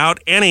weekend without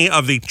any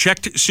of the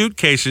checked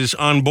suitcases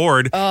on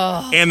board.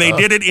 And they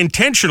did it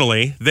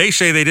intentionally. They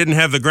say they didn't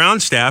have the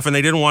ground staff and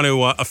they didn't want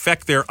to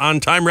affect their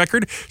on-time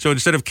record. So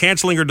instead of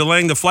canceling or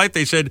delaying the flight,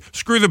 they said,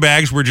 screw the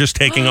bags, we're just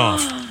taking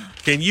off.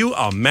 Can you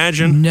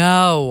imagine?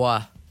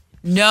 No.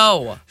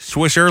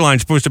 Swiss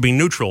Airlines supposed to be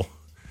neutral.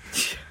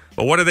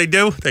 But what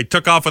do? They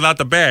took off without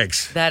the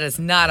bags. That is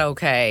not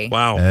okay.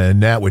 Wow.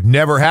 And that would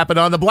never happen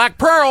on the Black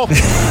Pearl.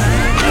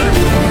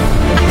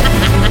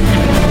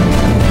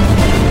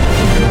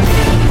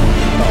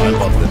 I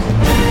love this.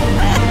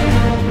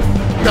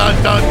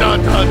 Dun, dun, dun,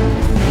 dun.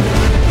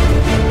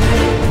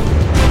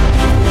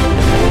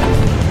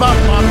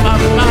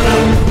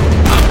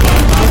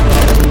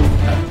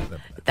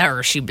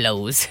 There she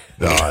blows.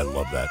 Oh, I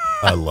love that.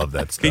 I love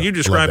that stuff. Can you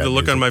describe the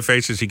look music on my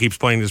face as he keeps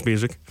playing this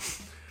music?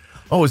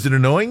 Oh, is it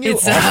annoying you?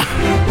 It's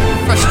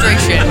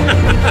frustration.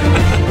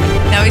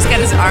 Now he's got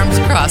his arms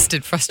crossed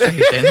in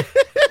frustration.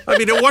 I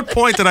mean, at what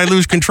point did I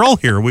lose control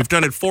here? We've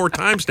done it 4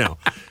 times now.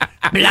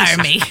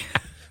 Blimey.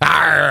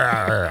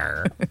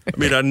 I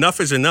mean, enough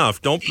is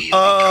enough. Don't.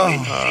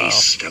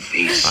 Face to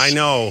face. I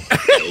know.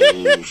 The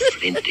old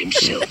Flint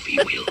himself, he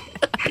will,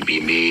 and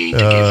be made to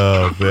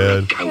give proper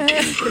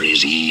accounting for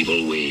his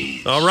evil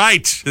ways. All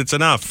right, it's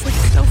enough.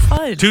 So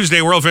fun.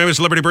 Tuesday, world famous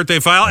celebrity birthday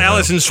file.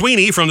 Allison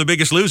Sweeney from The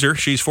Biggest Loser.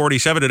 She's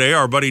 47 today.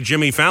 Our buddy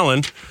Jimmy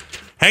Fallon.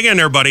 Hang in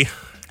there, buddy.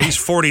 He's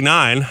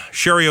 49.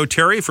 Sherry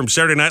O'Terry from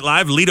Saturday Night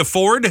Live. Lita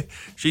Ford.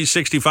 She's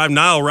 65.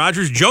 Nile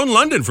Rodgers. Joan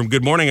London from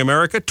Good Morning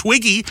America.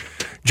 Twiggy.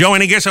 Joe,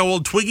 any guess how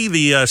old Twiggy,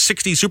 the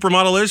 60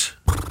 supermodel, is?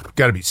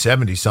 Got to be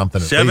 70-something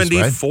at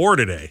 74 least, right?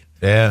 today.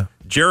 Yeah.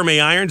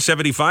 Jeremy Irons,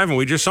 75, and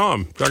we just saw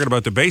him talking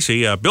about the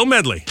Basie. Bill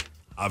Medley.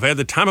 I've had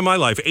the time of my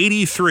life.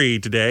 83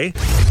 today.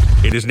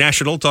 It is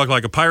National Talk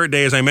Like a Pirate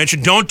Day, as I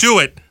mentioned. Don't do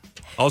it.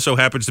 Also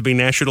happens to be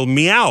National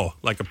Meow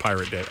Like a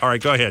Pirate Day. All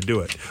right, go ahead,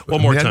 do it.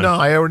 One more time. No,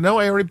 I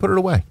already put it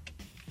away.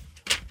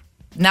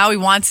 Now he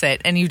wants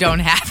it, and you don't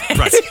have it.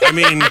 Right. I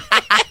mean,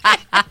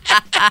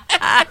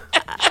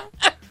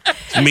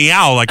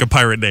 meow like a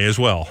pirate day as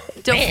well.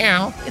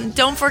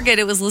 Don't forget,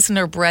 it was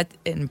listener Brett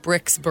and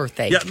Brick's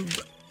birthday. Yeah,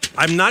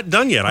 I'm not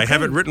done yet. Okay. I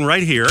have it written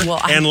right here. Well,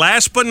 and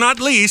last but not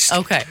least,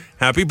 okay,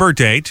 happy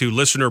birthday to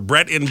listener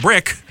Brett and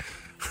Brick,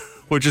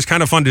 which is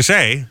kind of fun to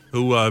say,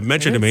 who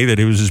mentioned to me that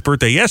it was his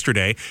birthday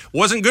yesterday.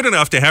 Wasn't good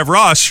enough to have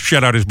Ross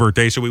shout out his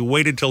birthday, so we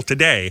waited till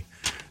today.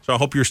 So I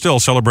hope you're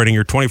still celebrating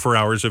your 24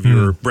 hours of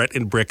your Brett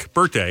and Brick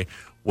birthday.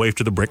 Wave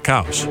to the brick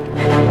cows.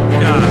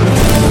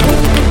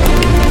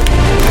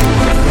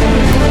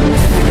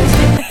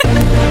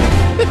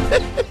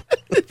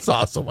 It's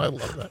awesome. I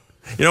love that.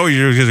 You know,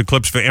 there's a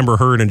clips for Amber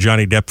Heard and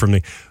Johnny Depp from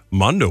the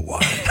Mondo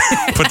one.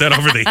 Put that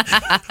over the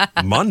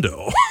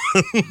Mondo.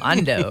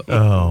 Mondo.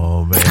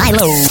 Oh, man.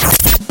 Hello.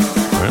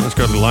 All right, let's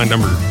go to line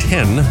number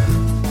 10.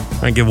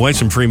 And give away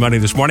some free money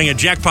this morning. A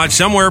jackpot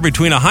somewhere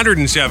between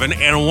 107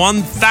 and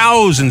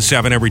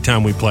 1,007 every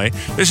time we play.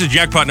 This is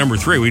jackpot number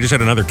 3. We just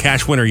had another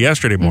cash winner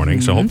yesterday morning,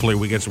 so hopefully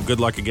we get some good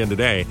luck again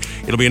today.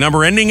 It'll be a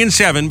number ending in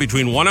 7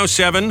 between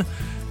 107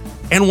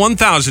 and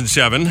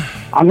 1,007.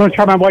 I'm going to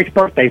try my wife's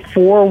birthday,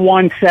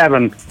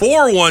 417.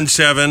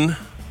 417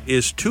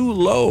 is too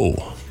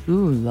low.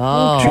 Too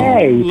low.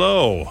 Okay. Too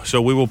low.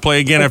 So we will play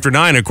again after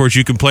 9. Of course,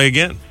 you can play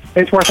again.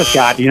 It's worth a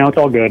shot. You know, it's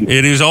all good.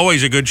 It is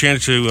always a good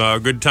chance to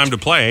good time to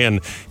play, and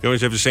you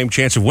always have the same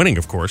chance of winning,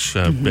 of course.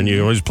 And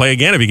you always play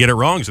again if you get it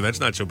wrong, so that's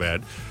not so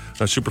bad.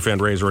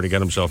 Superfan Ray's already got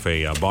himself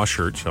a Boss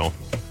shirt, so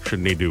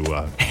shouldn't need to.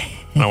 I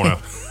don't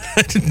want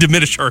to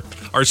diminish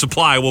our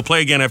supply. We'll play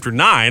again after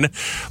 9.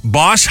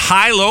 Boss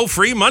high-low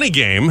free money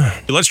game.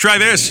 Let's try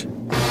this.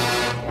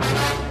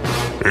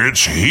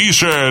 It's He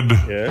Said.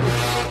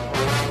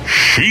 Yeah.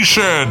 She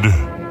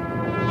Said.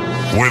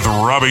 With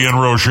Robby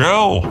and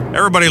Rochelle.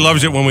 Everybody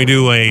loves it when we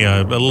do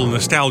a little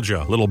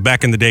nostalgia, a little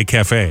back-in-the-day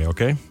cafe,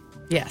 okay?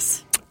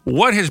 Yes.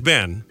 What has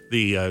been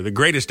the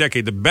greatest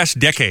decade, the best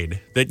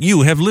decade that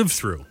you have lived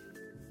through?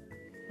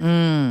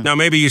 Now,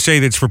 maybe you say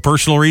that's for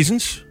personal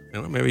reasons.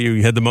 You know, maybe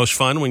you had the most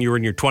fun when you were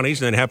in your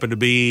 20s, and it happened to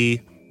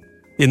be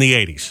in the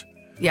 80s.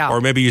 Yeah.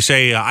 Or maybe you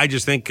say, I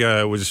just think the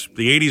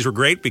 80s were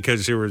great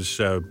because there was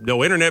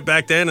no internet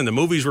back then and the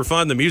movies were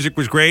fun, the music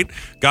was great.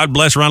 God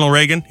bless Ronald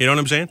Reagan. You know what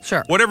I'm saying?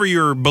 Sure. Whatever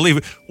you're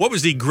believing. What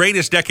was the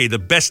greatest decade, the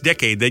best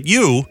decade that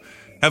you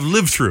have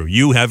lived through,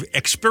 you have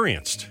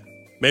experienced.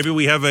 Maybe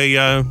we have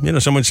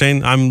someone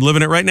saying, I'm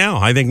living it right now.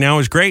 I think now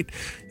is great.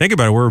 Think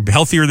about it. We're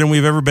healthier than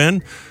we've ever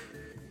been.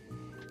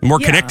 More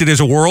connected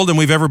as a world than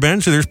we've ever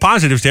been. So there's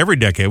positives to every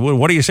decade.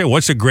 What do you say?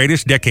 What's the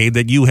greatest decade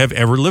that you have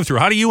ever lived through?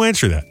 How do you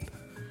answer that?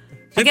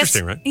 It's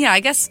interesting, right? Yeah, I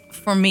guess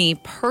for me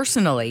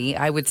personally,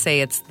 I would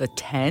say it's the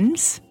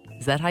 10s.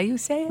 Is that how you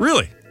say it?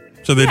 Really?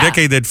 So the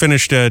decade that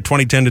finished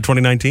 2010 to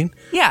 2019?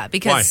 Yeah,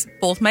 because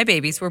both my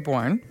babies were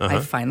born. I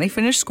finally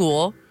finished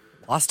school,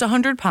 lost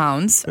 100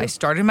 pounds. I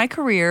started my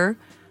career.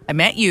 I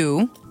met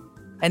you.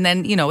 And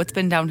then, it's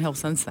been downhill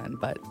since then,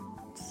 but...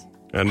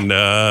 And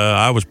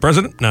I was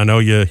president. Now I know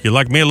you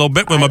like me a little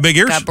bit with my big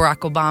ears. Got Barack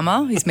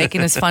Obama. He's making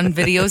his fun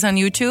videos on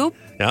YouTube.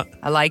 Yeah.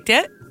 I liked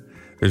it.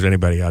 If there's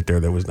anybody out there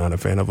that was not a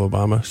fan of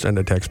Obama, send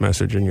a text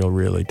message and you'll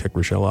really tick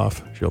Rochelle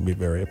off. She'll be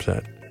very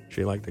upset.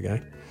 She liked the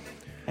guy.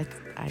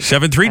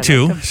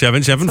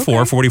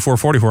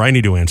 732-774-4444. I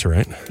need to answer,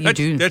 right? You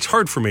do. That's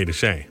hard for me to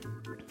say.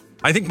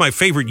 I think my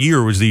favorite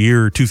year was the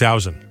year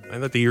 2000. I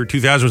thought the year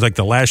 2000 was like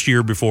the last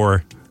year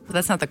before... Well,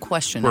 that's not the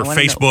question. Where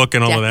Facebook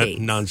and all of that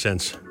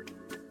nonsense.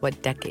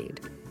 What decade?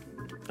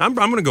 I'm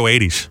going to go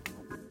 80s.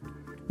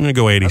 I'm going to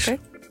go 80s. Okay.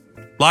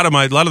 A lot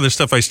of the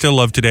stuff I still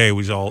love today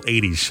was all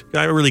 80s.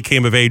 I really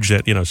came of age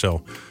that,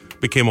 so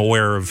became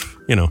aware of,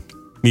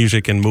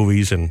 music and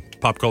movies and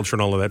pop culture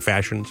and all of that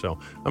fashion. So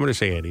I'm going to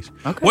say 80s.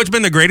 Okay. What's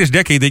been the greatest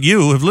decade that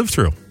you have lived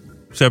through?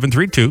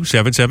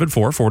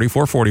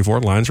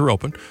 732-774-4444. Lines are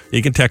open.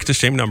 You can text the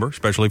same number,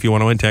 especially if you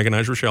want to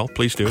antagonize Rochelle.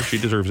 Please do. She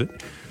deserves it.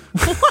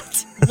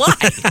 What? Why?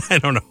 I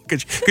don't know.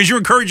 Because you're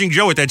encouraging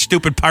Joe with that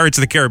stupid Pirates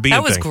of the Caribbean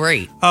thing. That was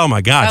great. Oh, my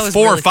God. That was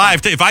 4 really or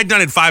 5. If I'd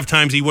done it 5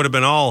 times, he would have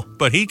been all.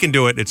 But he can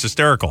do it. It's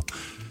hysterical.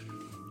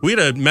 We had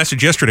a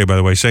message yesterday, by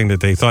the way, saying that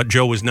they thought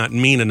Joe was not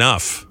mean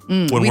enough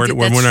when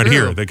we're not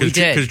here.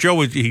 Because Joe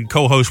he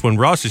co-hosts when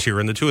Ross is here,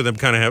 and the two of them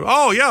kind of have,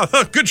 oh, yeah,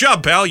 good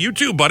job, pal. You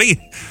too, buddy.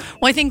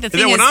 Well, I think the thing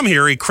is... And then when I'm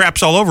here, he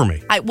craps all over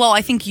me.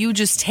 I think you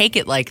just take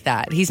it like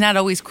that. He's not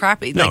always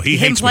crappy. No, he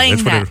hates me.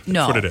 That's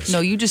what it is. No,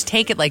 you just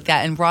take it like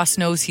that, and Ross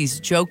knows he's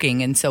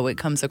joking, and so it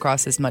comes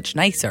across as much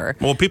nicer.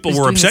 Well, people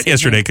were upset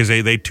yesterday because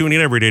they tune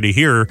in every day to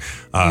hear...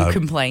 you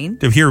complain?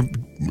 To hear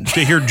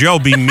Joe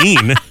be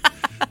mean...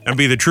 And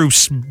be the true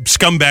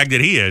scumbag that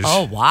he is.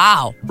 Oh,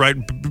 wow. Right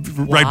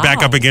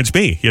back up against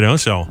me,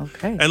 so.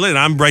 Okay. And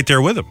I'm right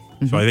there with him.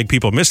 Mm-hmm. So I think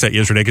people missed that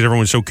yesterday because everyone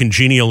was so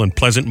congenial and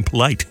pleasant and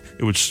polite.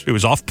 It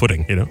was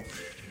off-putting,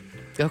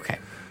 Okay.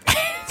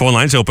 Phone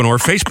lines open or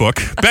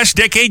Facebook. Best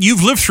decade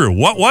you've lived through.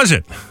 What was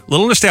it?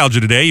 Little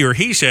nostalgia today. Your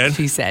he said.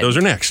 She said. Those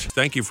are next.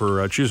 Thank you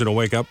for choosing to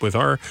wake up with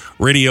our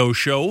radio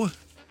show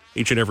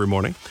each and every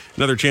morning.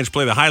 Another chance to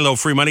play the high-low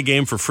free money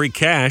game for free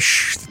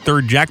cash.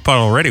 Third jackpot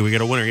already. We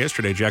got a winner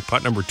yesterday,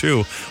 jackpot number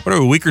 2. What are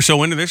we, a week or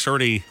so into this?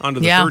 Already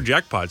onto the third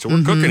jackpot. So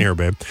we're cooking here,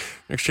 babe.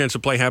 Next chance to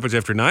play happens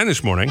after 9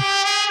 this morning.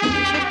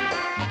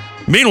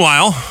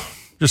 Meanwhile,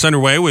 just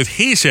underway with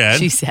He Said.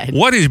 She said.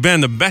 What has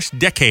been the best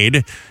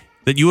decade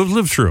that you have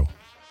lived through?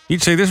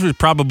 You'd say this was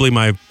probably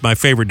my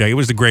favorite day. It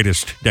was the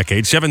greatest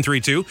decade.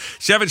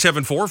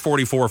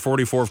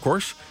 732-774-4444, of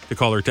course, to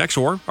call or text,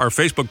 or our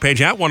Facebook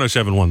page at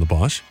 1071 The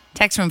Boss.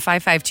 Text from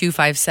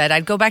 5525 said,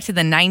 I'd go back to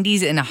the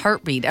 90s in a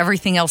heartbeat.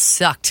 Everything else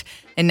sucked.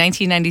 In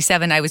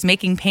 1997, I was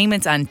making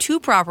payments on 2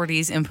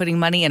 properties and putting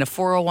money in a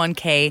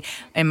 401k,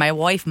 and my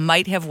wife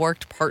might have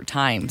worked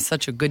part-time.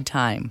 Such a good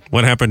time.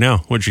 What happened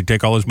now? Would she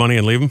take all his money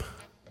and leave him?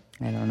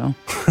 I don't know.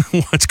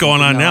 What's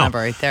going on now?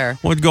 Right there.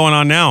 What's going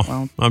on now?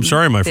 Well, I'm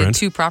sorry, my friend.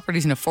 2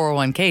 properties in a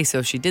 401k,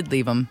 so she did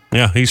leave him.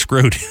 Yeah, he's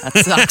screwed. That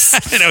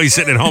sucks. I know he's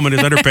sitting at home in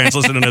his underpants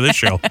listening to this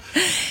show.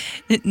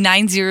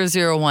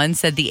 9001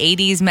 said the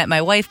 80s, met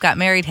my wife, got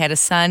married, had a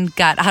son,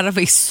 got out of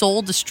a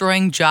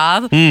soul-destroying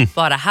job,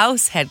 bought a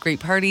house, had great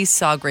parties,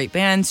 saw great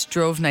bands,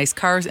 drove nice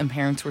cars, and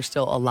parents were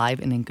still alive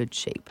and in good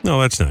shape.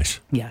 Oh, that's nice.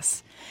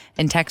 Yes.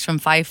 And text from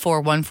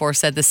 5414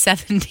 said the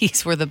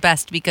 70s were the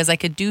best because I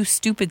could do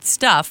stupid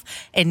stuff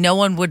and no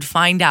one would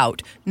find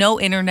out. No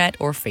internet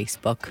or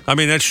Facebook. I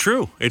mean, that's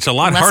true. It's a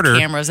lot Less harder.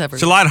 Cameras everywhere.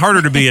 It's a lot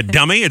harder to be a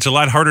dummy. It's a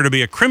lot harder to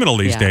be a criminal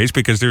these days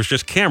because there's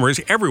just cameras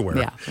everywhere.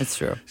 Yeah, that's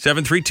true.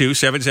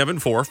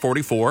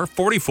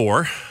 732-774-4444.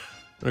 Want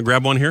to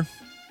grab one here?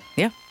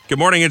 Yeah. Good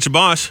morning. It's the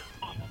boss.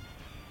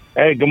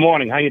 Hey, good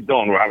morning. How you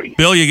doing, Robby?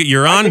 Bill,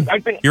 you're on? I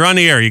think, you're on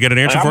the air. You got an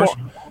answer for us?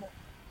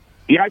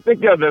 Yeah, I think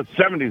the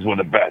 70s were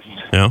the best.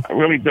 Yeah. I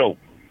really do.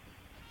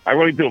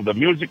 The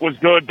music was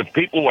good. The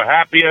people were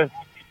happier.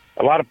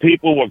 A lot of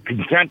people were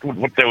content with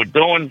what they were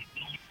doing.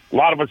 A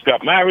lot of us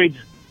got married.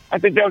 I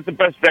think that was the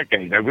best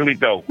decade. I really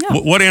do.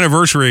 Yeah. What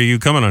anniversary are you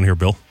coming on here,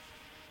 Bill?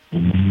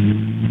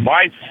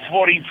 My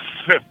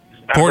 45th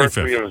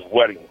anniversary of his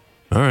wedding.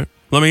 All right.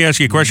 Let me ask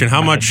you a question.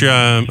 How much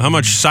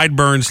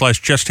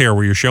sideburn/chest hair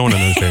were you showing in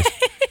those days?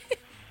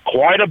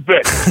 Quite a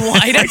bit.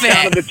 Quite a bit. Right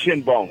down to the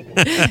chin bone.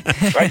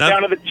 Right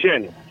down to the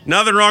chin.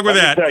 Nothing wrong with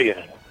that. Let me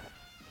tell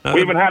you.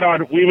 We even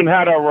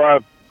had our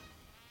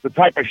the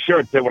type of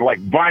shirts that were like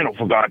vinyl,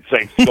 for God's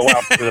sakes, to go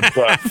out to the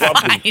clubs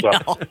and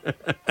stuff.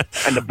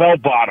 And the bell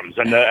bottoms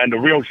and the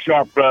real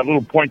sharp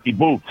little pointy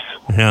boots.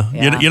 Yeah.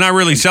 You're not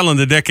really selling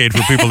the decade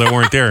for people that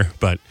weren't there,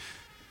 but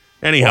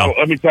anyhow. Well,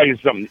 let me tell you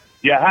something.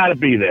 You had to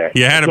be there.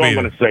 You had to be there. That's all I'm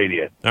going to say to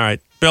you. All right.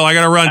 Bill, I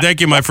got to run. Thank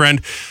you, my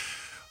friend.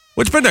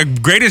 What's been the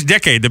greatest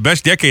decade, the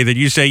best decade that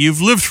you say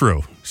you've lived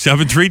through?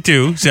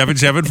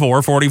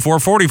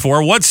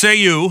 732-774-4444. What say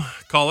you?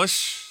 Call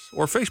us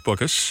or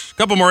Facebook us. A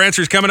couple more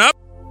answers coming up.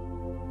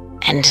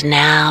 And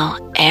now,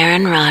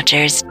 Aaron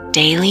Rodgers'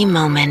 daily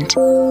moment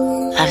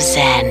of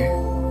Zen.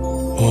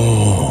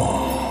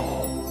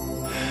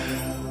 Oh.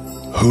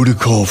 Who to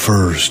call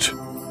first?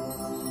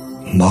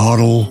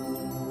 Model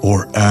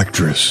or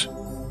actress?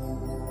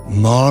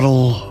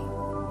 Model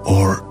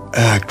or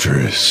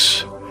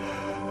actress?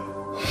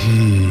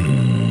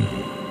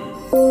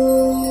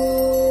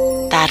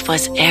 That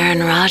was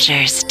Aaron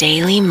Rodgers'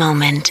 daily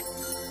moment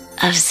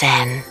of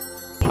Zen.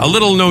 A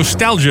little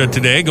nostalgia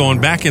today, going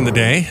back in the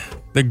day.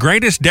 The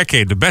greatest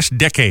decade, the best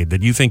decade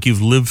that you think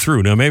you've lived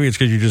through. Now, maybe it's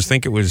because you just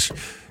think it was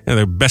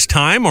the best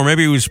time, or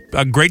maybe it was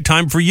a great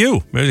time for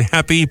you. It was a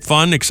happy,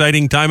 fun,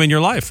 exciting time in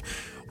your life.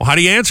 Well, how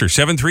do you answer?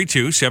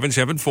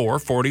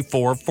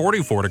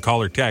 732-774-4444 to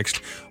call or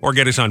text, or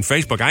get us on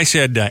Facebook. I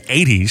said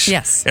 80s.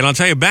 Yes. And I'll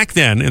tell you, back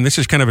then, and this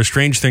is kind of a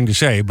strange thing to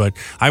say, but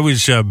I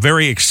was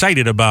very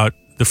excited about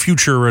the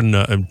future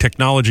and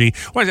technology.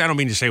 Well, I don't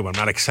mean to say, well, I'm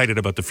not excited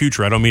about the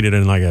future. I don't mean it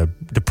in like a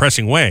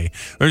depressing way.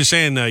 I'm just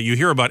saying you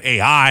hear about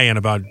AI and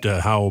about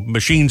how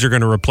machines are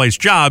going to replace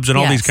jobs and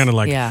all these kind of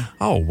like,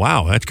 oh,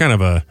 wow, that's kind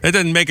of it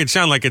doesn't make it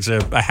sound like it's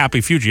a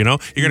happy future, you know?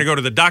 You're going to go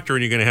to the doctor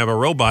and you're going to have a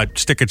robot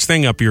stick its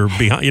thing up your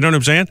behind. You know what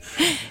I'm saying?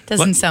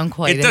 Doesn't sound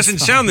quite It doesn't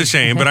sound the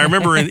same, but I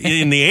remember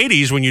in the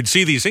 80s when you'd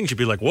see these things, you'd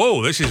be like,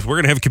 whoa, we're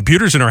going to have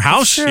computers in our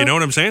house. You know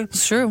what I'm saying?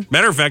 It's true.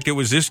 Matter of fact, it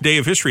was this day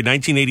of history,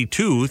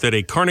 1982, that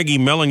a Carnegie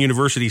Mellon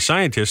University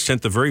scientist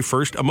sent the very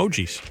first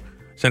emojis.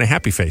 Sent a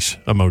happy face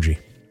emoji.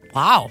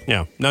 Wow.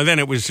 Yeah. Now then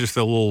it was just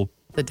the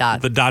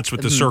dots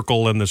with the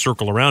circle and the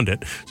circle around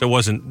it. So it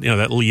wasn't, that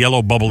little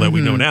yellow bubble that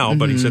we know now,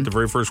 but he sent the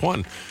very first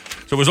one.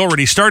 So it was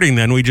already starting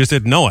then. We just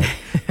didn't know it.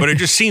 But it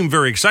just seemed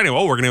very exciting.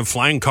 Oh, we're going to have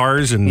flying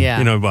cars and,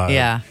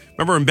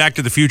 Remember in Back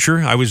to the Future?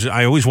 I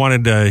always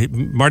wanted,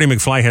 Marty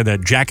McFly had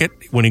that jacket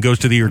when he goes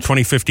to the year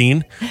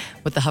 2015.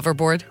 With the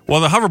hoverboard?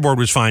 Well, the hoverboard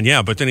was fine,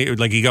 yeah, but then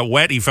he got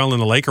wet, he fell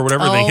in the lake or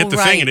whatever, and they hit the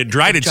thing and it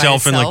dried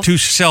itself in like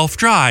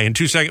self-dry in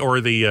 2 seconds,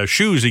 or the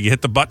shoes, you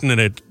hit the button and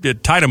it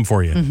tied them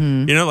for you.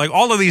 Mm-hmm. You know, like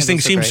all of these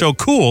things seem so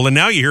cool, and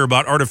now you hear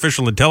about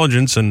artificial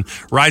intelligence and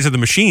rise of the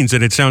machines,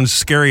 and it sounds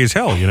scary as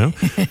hell, you know?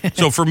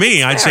 So for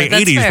me, I'd say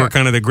 80s were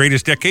kind of the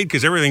greatest decade,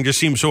 because everything just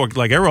seems so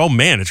like, oh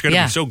man, it's going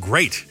to be so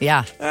great.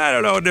 Yeah. I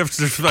don't know if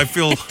I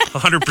feel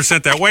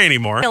 100% that way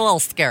anymore. A little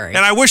scary.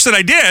 And I wish that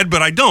I did,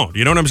 but I don't.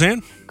 You know what I'm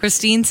saying?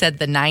 Christine said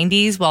the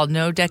 90s, while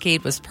no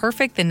decade was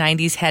perfect, the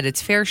 90s had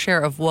its fair share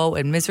of woe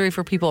and misery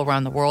for people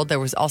around the world. There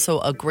was also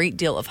a great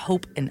deal of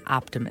hope and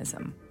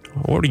optimism.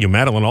 What are you,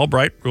 Madeleine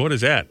Albright? What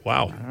is that?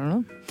 Wow. I don't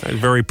know. That's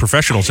very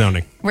professional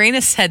sounding.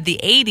 Raina said the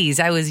 80s.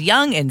 I was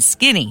young and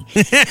skinny.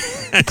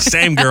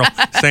 Same, girl.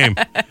 Same.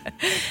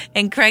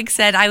 And Craig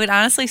said, I would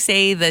honestly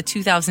say the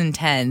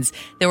 2010s.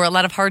 There were a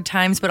lot of hard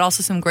times, but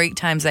also some great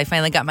times. I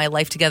finally got my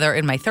life together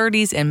in my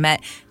 30s and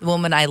met the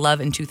woman I love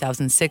in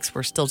 2006.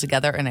 We're still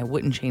together, and I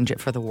wouldn't change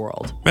it for the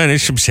world. Man,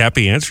 there's some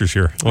sappy answers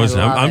here.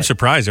 I'm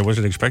surprised. I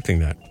wasn't expecting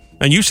that.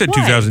 And you said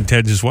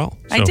 2010s as well.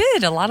 So. I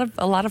did. A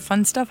lot of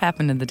fun stuff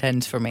happened in the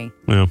 10s for me.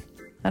 Yeah.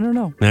 I don't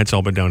know. That's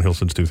all been downhill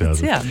since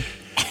 2000. Yeah.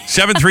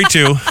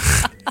 732,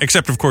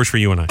 except of course for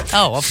you and I.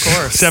 Oh, of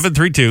course.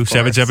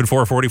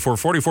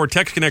 732-774-4444.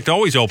 Text Connect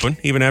always open,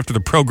 even after the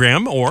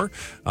program, or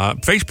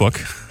Facebook.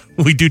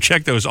 We do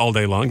check those all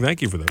day long.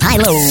 Thank you for those.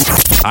 Hello.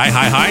 Hi.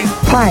 Hi.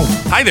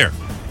 Hi there.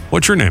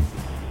 What's your name?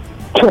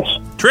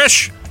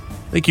 Trish. I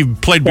think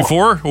you've played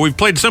before, or we've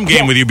played some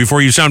game with you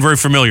before. You sound very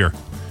familiar.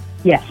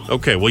 Yes.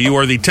 Okay, well, you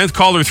are the 10th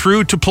caller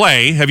through to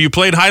play. Have you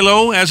played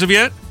high-low as of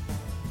yet?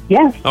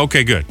 Yes.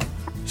 Okay, good.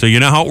 So you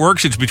know how it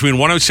works. It's between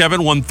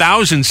 107,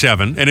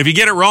 1007. And if you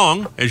get it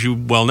wrong, as you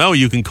well know,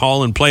 you can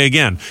call and play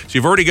again. So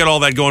you've already got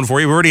all that going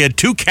for you. We've already had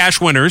 2 cash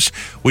winners.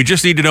 We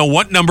just need to know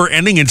what number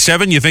ending in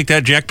 7 you think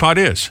that jackpot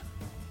is.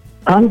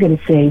 I'm going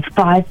to say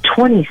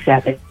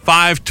 527.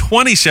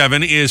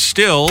 527 is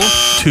still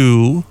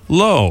too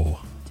low.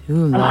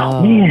 Too low.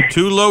 Oh, man.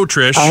 Too low,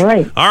 Trish. All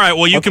right.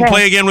 Well, you can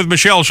play again with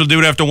Michelle. She'll do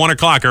it after 1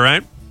 o'clock, all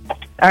right?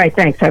 All right,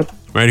 thanks.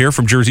 Right here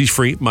from Jersey's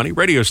free money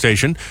radio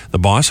station, the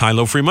Boss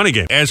High-Low Free Money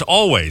Game. As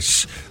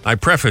always, I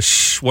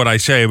preface what I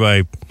say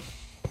by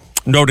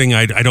noting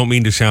I don't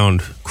mean to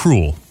sound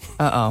cruel.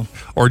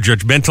 Or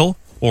judgmental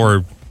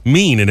or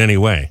mean in any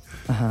way.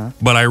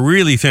 But I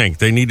really think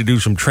they need to do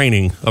some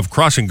training of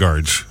crossing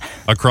guards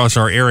across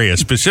our area,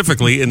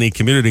 specifically in the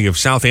community of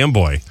South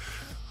Amboy,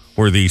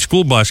 where the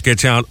school bus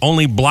gets out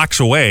only blocks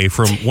away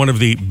from one of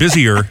the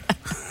busier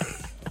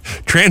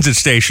transit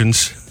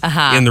stations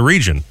in the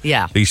region.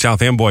 Yeah. The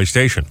South Amboy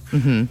station.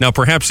 Mm-hmm. Now,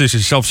 perhaps this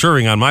is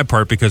self-serving on my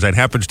part because that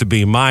happens to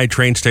be my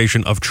train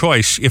station of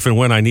choice if and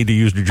when I need to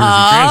use New Jersey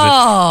Transit.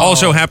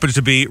 Also happens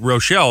to be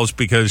Rochelle's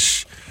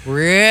because...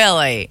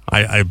 Really?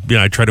 I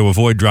try to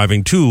avoid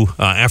driving to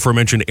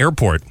aforementioned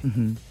airport.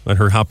 Mm-hmm. Let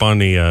her hop on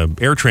the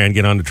AirTran,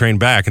 get on the train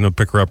back, and they'll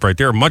pick her up right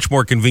there. Much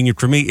more convenient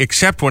for me,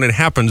 except when it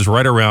happens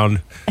right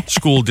around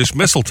school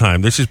dismissal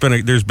time.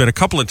 There's been a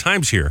couple of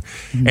times here,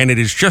 and it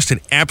is just an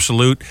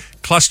absolute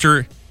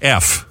cluster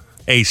F,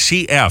 a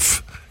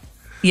CF.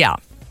 Yeah.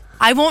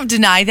 I won't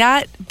deny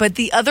that, but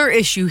the other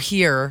issue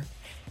here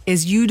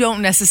is you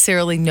don't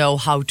necessarily know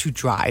how to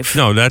drive.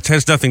 No, that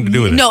has nothing to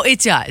do with it. No, it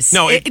does.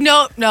 No,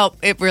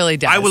 it really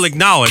does. I will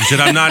acknowledge that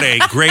I'm not a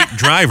great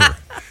driver.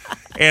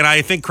 And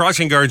I think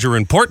crossing guards are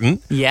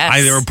important.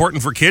 Yes. They're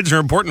important for kids. They're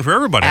important for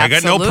everybody.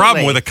 Absolutely. I got no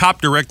problem with a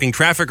cop directing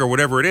traffic or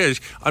whatever it is.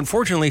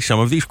 Unfortunately, some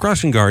of these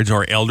crossing guards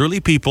are elderly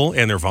people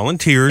and they're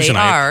volunteers. They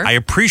are. I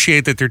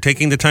appreciate that they're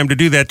taking the time to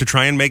do that to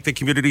try and make the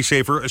community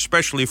safer,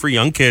 especially for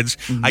young kids.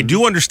 Mm-hmm. I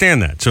do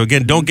understand that. So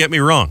again, don't get me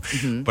wrong.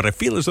 Mm-hmm. But I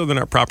feel as though they're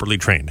not properly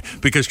trained.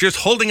 Because just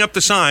holding up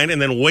the sign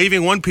and then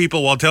waving one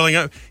people while telling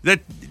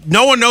that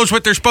no one knows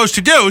what they're supposed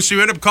to do, so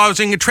you end up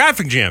causing a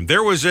traffic jam.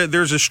 There's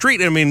a street,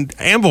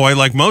 Amboy,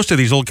 like most of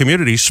these old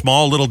communities,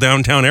 small little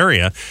downtown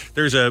area,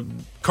 there's a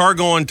car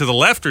going to the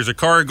left, there's a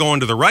car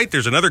going to the right,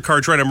 there's another car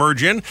trying to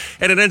merge in,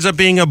 and it ends up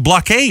being a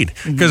blockade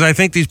because I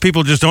think these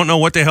people just don't know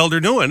what the hell they're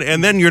doing,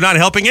 and then you're not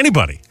helping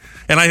anybody.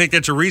 And I think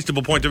that's a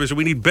reasonable point of it. So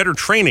we need better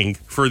training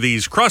for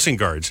these crossing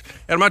guards.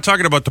 And I'm not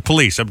talking about the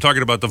police. I'm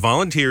talking about the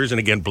volunteers. And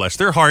again, bless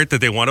their heart that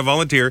they want to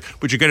volunteer,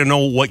 but you got to know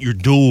what you're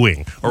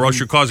doing or else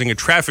you're causing a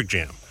traffic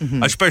jam,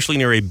 especially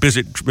near a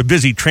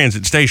busy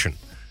transit station.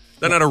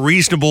 That's not a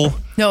reasonable...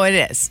 No, it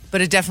is. But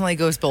it definitely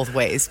goes both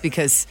ways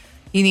because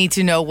you need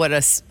to know what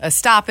a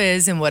stop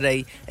is and what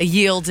a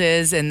yield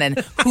is and then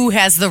who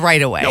has the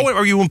right of way. No,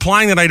 are you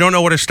implying that I don't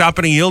know what a stop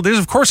and a yield is?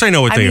 Of course I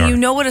know what they are. You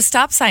know what a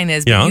stop sign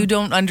is, but Yeah. you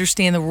don't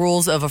understand the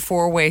rules of a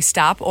four-way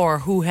stop or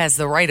who has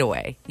the right of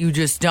way. You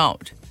just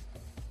don't.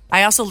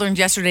 I also learned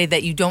yesterday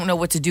that you don't know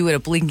what to do at a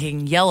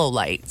blinking yellow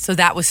light, so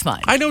that was fun.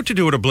 I know what to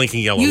do at a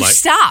blinking yellow light. You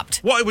stopped.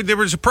 Well,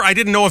 I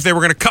didn't know if they were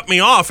going to cut me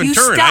off and You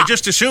turn. stopped. I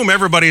just assume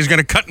everybody is going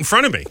to cut in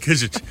front of me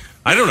because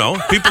I don't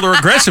know. People are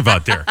aggressive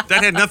out there.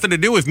 That had nothing to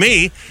do with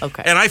me.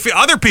 Okay. And I feel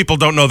other people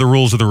don't know the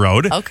rules of the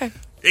road. Okay.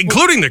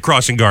 Including the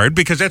crossing guard,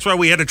 because that's why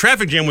we had a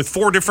traffic jam with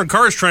 4 different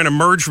cars trying to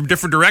merge from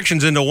different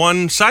directions into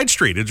one side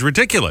street. It's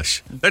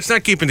ridiculous. That's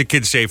not keeping the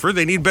kids safer.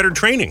 They need better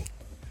training.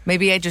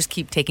 Maybe I just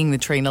keep taking the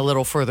train a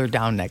little further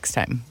down next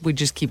time. We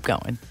just keep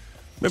going.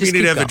 Maybe you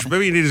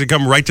need to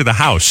come right to the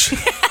house.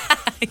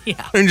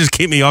 Yeah. And just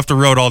keep me off the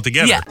road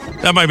altogether. Yeah.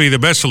 That might be the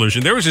best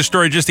solution. There was a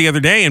story just the other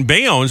day in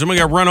Bayonne.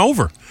 Somebody got run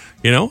over.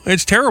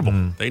 It's terrible.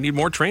 They need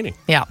more training.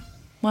 Yeah.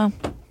 Well.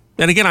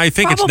 And again, I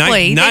think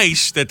Probably. it's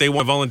nice that they want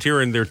to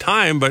volunteer in their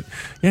time, but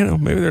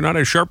maybe they're not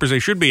as sharp as they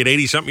should be at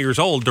 80-something years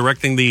old,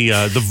 directing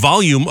the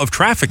volume of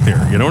traffic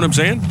there. You know what I'm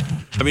saying?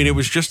 I mean, it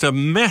was just a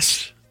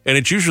mess. And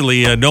it's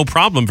usually no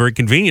problem, very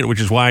convenient, which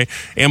is why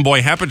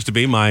Amboy happens to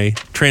be my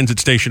transit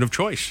station of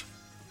choice.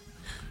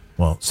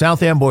 Well,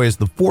 South Amboy is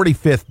the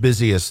 45th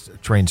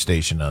busiest train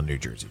station on New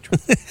Jersey.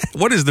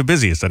 What is the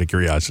busiest, out of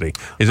curiosity?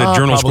 Is it Journal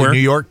probably Square? New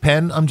York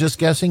Penn, I'm just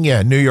guessing.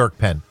 Yeah, New York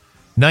Penn.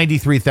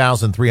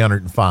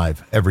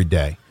 93,305 every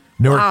day.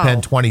 Newark Wow.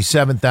 Penn,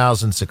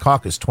 27,000.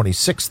 Secaucus,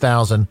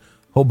 26,000.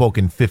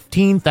 Hoboken,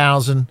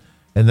 15,000.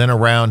 And then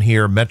around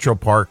here, Metro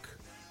Park,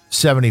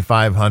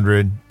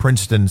 7,500.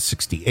 Princeton,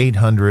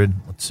 6,800.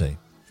 Let's see.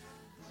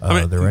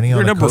 Are there any on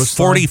the number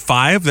coastline?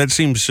 45? That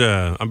seems,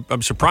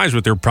 I'm surprised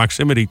with their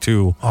proximity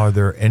to... Are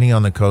there any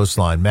on the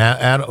coastline?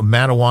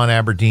 Matawan,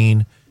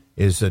 Aberdeen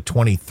is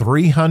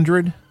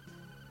 2,300.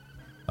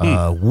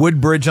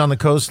 Woodbridge on the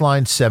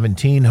coastline,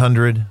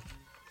 1,700.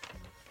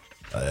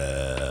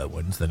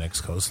 When's the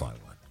next coastline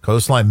one?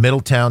 Coastline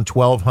Middletown,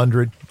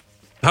 1,200.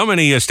 How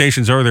many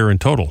stations are there in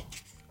total?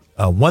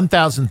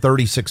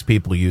 1,036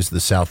 people use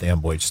the South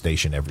Amboy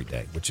station every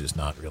day, which is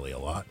not really a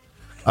lot.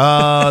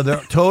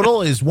 The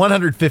total is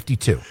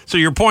 152. So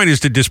your point is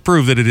to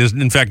disprove that it is,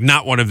 in fact,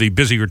 not one of the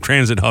busier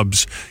transit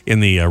hubs in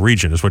the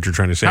region, is what you're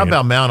trying to say. How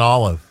about Mount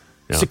Olive?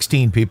 Yeah.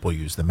 16 people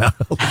use the Mount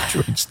Olive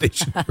train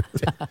station every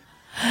day.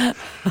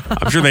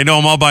 I'm sure they know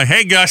them all by,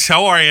 hey, Gus,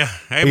 how are you?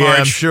 Hey, Marge. Yeah,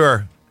 I'm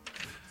sure.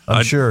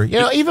 I'm sure.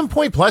 Even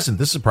Point Pleasant,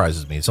 this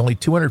surprises me. It's only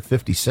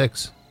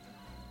 256.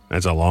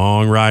 That's a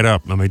long ride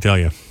up, let me tell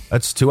you.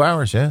 That's 2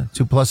 hours, yeah.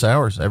 2+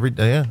 hours every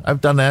day. Yeah. I've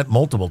done that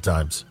multiple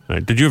times.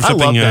 Right. Did you have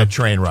something? I love that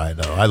train ride,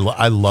 though. I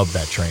love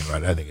that train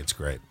ride. I think it's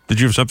great. Did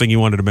you have something you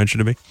wanted to mention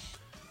to me?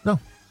 No.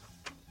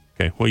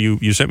 Okay. Well,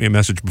 you sent me a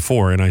message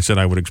before, and I said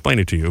I would explain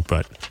it to you,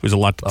 but it was a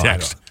lot to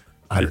text.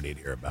 I don't need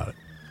to hear about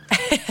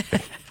it.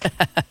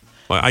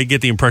 Well, I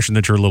get the impression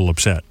that you're a little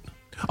upset.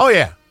 Oh,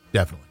 yeah.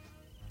 Definitely.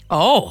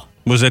 Oh.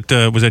 Was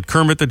that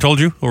Kermit that told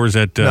you, or is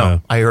that?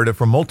 No, I heard it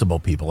from multiple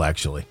people,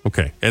 actually.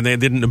 Okay, and they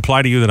didn't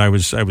imply to you that I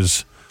was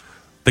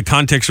the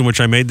context in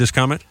which I made this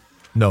comment?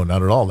 No,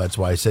 not at all. That's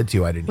why I said to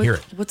you I didn't hear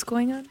it. What's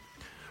going on?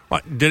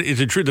 Is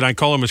it true that I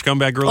call him a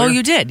scumbag earlier? Oh,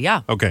 you did,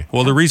 yeah. Okay.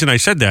 Well, the reason I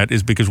said that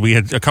is because we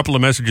had a couple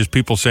of messages,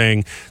 people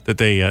saying that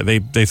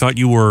they thought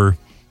you were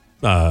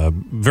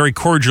very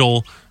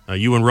cordial.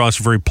 You and Ross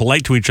very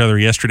polite to each other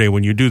yesterday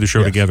when you do the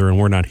show together, and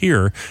we're not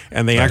here.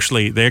 And they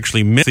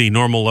actually miss the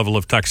normal level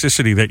of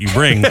toxicity that you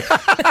bring.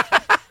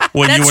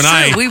 When That's you and true.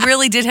 I, We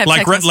really did have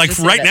like text right messages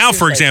right that now, too,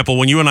 for like- example,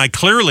 when you and I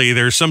clearly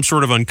there's some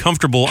sort of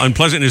uncomfortable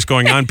unpleasantness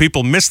going on.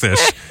 People miss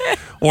this.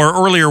 Or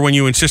earlier when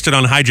you insisted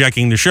on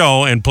hijacking the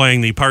show and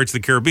playing the Pirates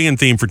of the Caribbean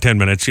theme for 10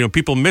 minutes,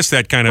 people miss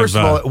that kind First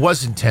of. of all, it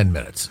wasn't 10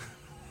 minutes.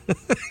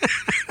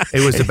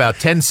 It was about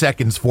 10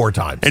 seconds 4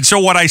 times. And so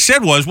what I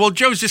said was, well,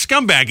 Joe's a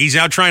scumbag. He's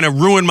out trying to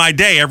ruin my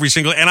day every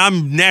single, and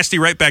I'm nasty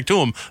right back to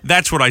him.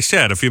 That's what I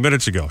said a few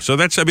minutes ago. So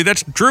that's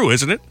true,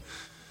 isn't it?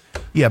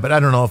 Yeah, but I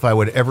don't know if I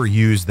would ever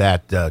use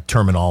that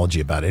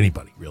terminology about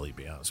anybody, really, to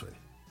be honest with you.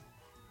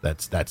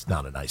 That's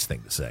not a nice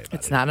thing to say.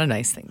 It's not a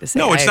nice thing to say.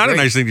 No, it's I not a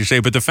agree. nice thing to say,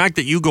 but the fact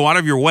that you go out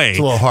of your way It's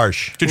a little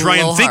harsh. to try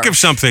and think of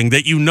something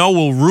that you know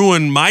will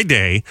ruin my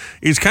day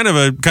is kind of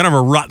a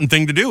rotten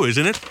thing to do,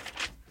 isn't it?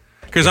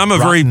 Because I'm a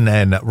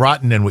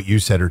rotten and what you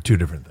said are two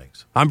different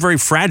things. I'm very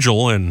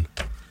fragile, and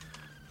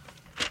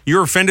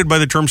you're offended by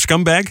the term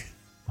scumbag?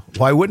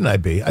 Why wouldn't I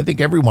be? I think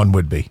everyone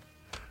would be.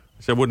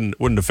 So it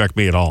wouldn't affect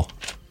me at all.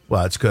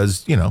 Well, it's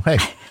because, hey.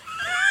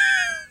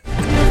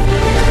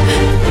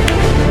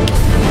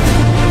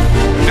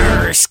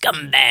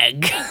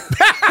 Scumbag.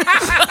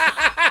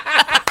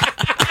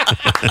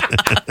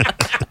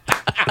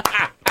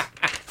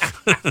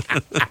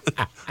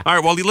 All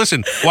right, well,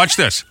 listen, watch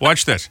this.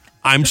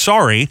 I'm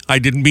sorry. I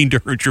didn't mean to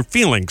hurt your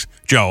feelings,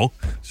 Joe.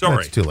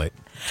 Sorry. It's too late.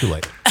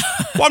 Well,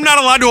 I'm not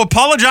allowed to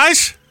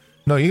apologize?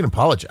 No, you can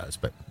apologize,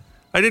 but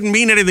I didn't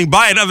mean anything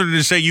by it other than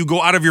to say you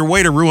go out of your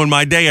way to ruin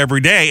my day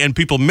every day, and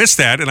people miss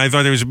that, and I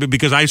thought it was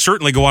because I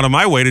certainly go out of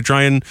my way to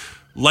try and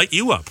light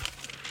you up.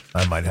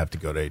 I might have to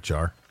go to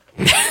HR.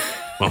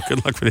 Well,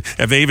 good luck with it.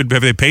 Have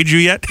they paid you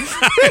yet?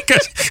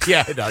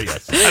 Yeah, no,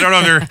 yes. I don't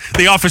know.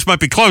 The office might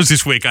be closed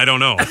this week. I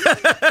don't know.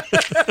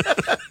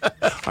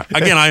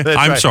 Again, I'm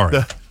right.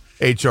 sorry.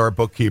 The HR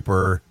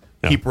bookkeeper,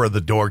 keeper of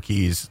the door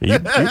keys. You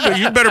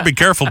better be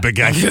careful, big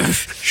guy.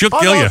 She'll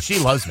kill you. She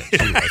loves me.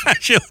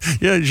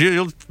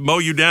 She'll mow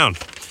you down.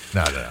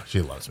 No,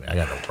 she loves me. I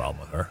got no problem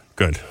with her.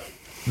 Good.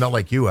 Not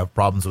like you have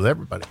problems with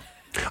everybody.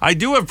 I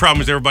do have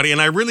problems with everybody, and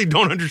I really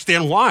don't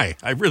understand why.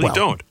 I really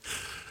don't.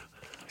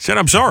 Said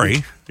I'm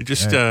sorry. It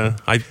just All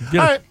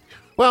right.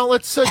 Well,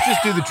 let's just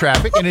do the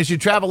traffic, and as you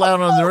travel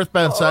out on the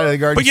northbound side of the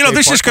Garden But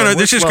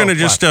this is gonna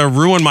just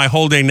ruin my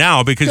whole day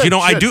now because Good,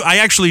 I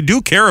actually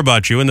do care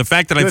about you, and the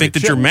fact that I think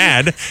that you're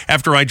mad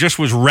after I just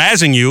was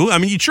razzing you. I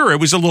mean, sure, it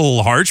was a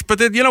little harsh, but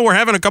then, we're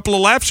having a couple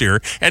of laughs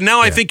here, and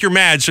now I think you're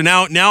mad. So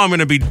now I'm going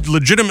to be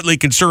legitimately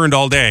concerned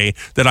all day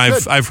that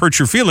I've hurt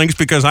your feelings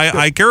because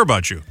I care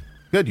about you.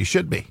 Good, you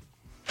should be.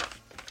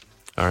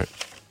 All right,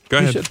 go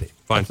ahead. You should be.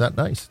 Fine. That's not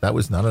nice. That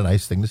was not a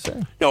nice thing to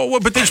say. No,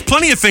 but there's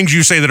plenty of things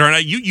you say that are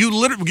not.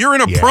 You're in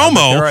a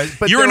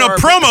promo. You're in a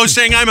promo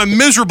saying I'm a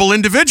miserable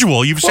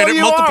individual. You've said it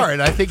multiple. You are,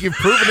 and I think you've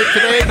proven it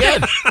today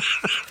again.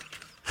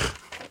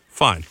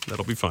 Fine,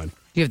 that'll be fine.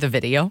 You have the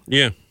video?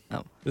 Yeah.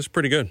 Oh, this is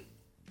pretty good.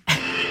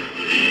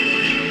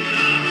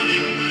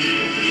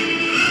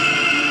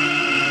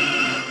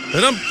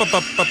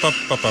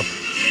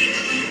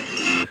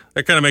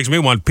 That kind of makes me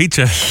want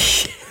pizza.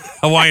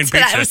 Hawaiian That's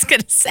what pizza. I was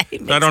going to say.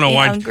 I don't know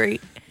why. Hungry.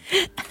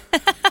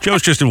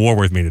 Joe's just in war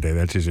with me today.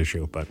 That's his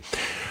issue. But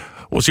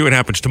we'll see what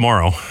happens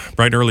tomorrow.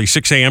 Bright and early,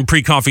 6 a.m.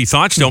 Pre-coffee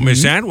thoughts. Don't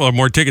miss that. We'll have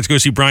more tickets. Go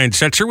see Brian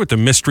Setzer with the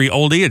Mystery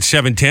Oldie at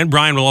 7:10.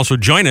 Brian will also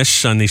join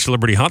us on the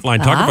Celebrity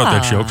Hotline. Talk about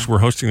that show because we're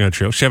hosting that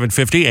show.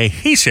 7:50. A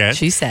he said.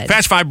 She said.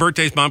 Fast 5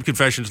 birthdays, mom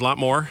confessions, a lot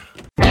more.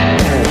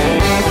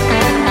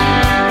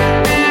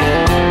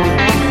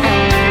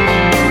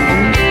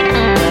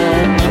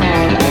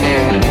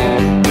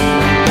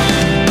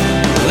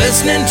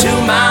 Listening to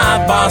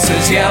my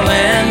bosses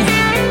yelling,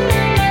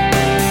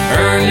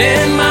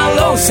 earning my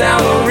low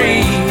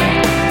salary.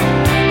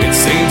 It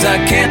seems I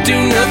can't do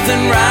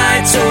nothing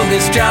right, so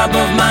this job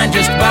of mine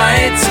just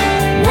bites.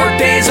 Work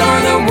days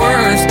are the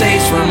worst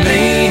days for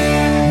me.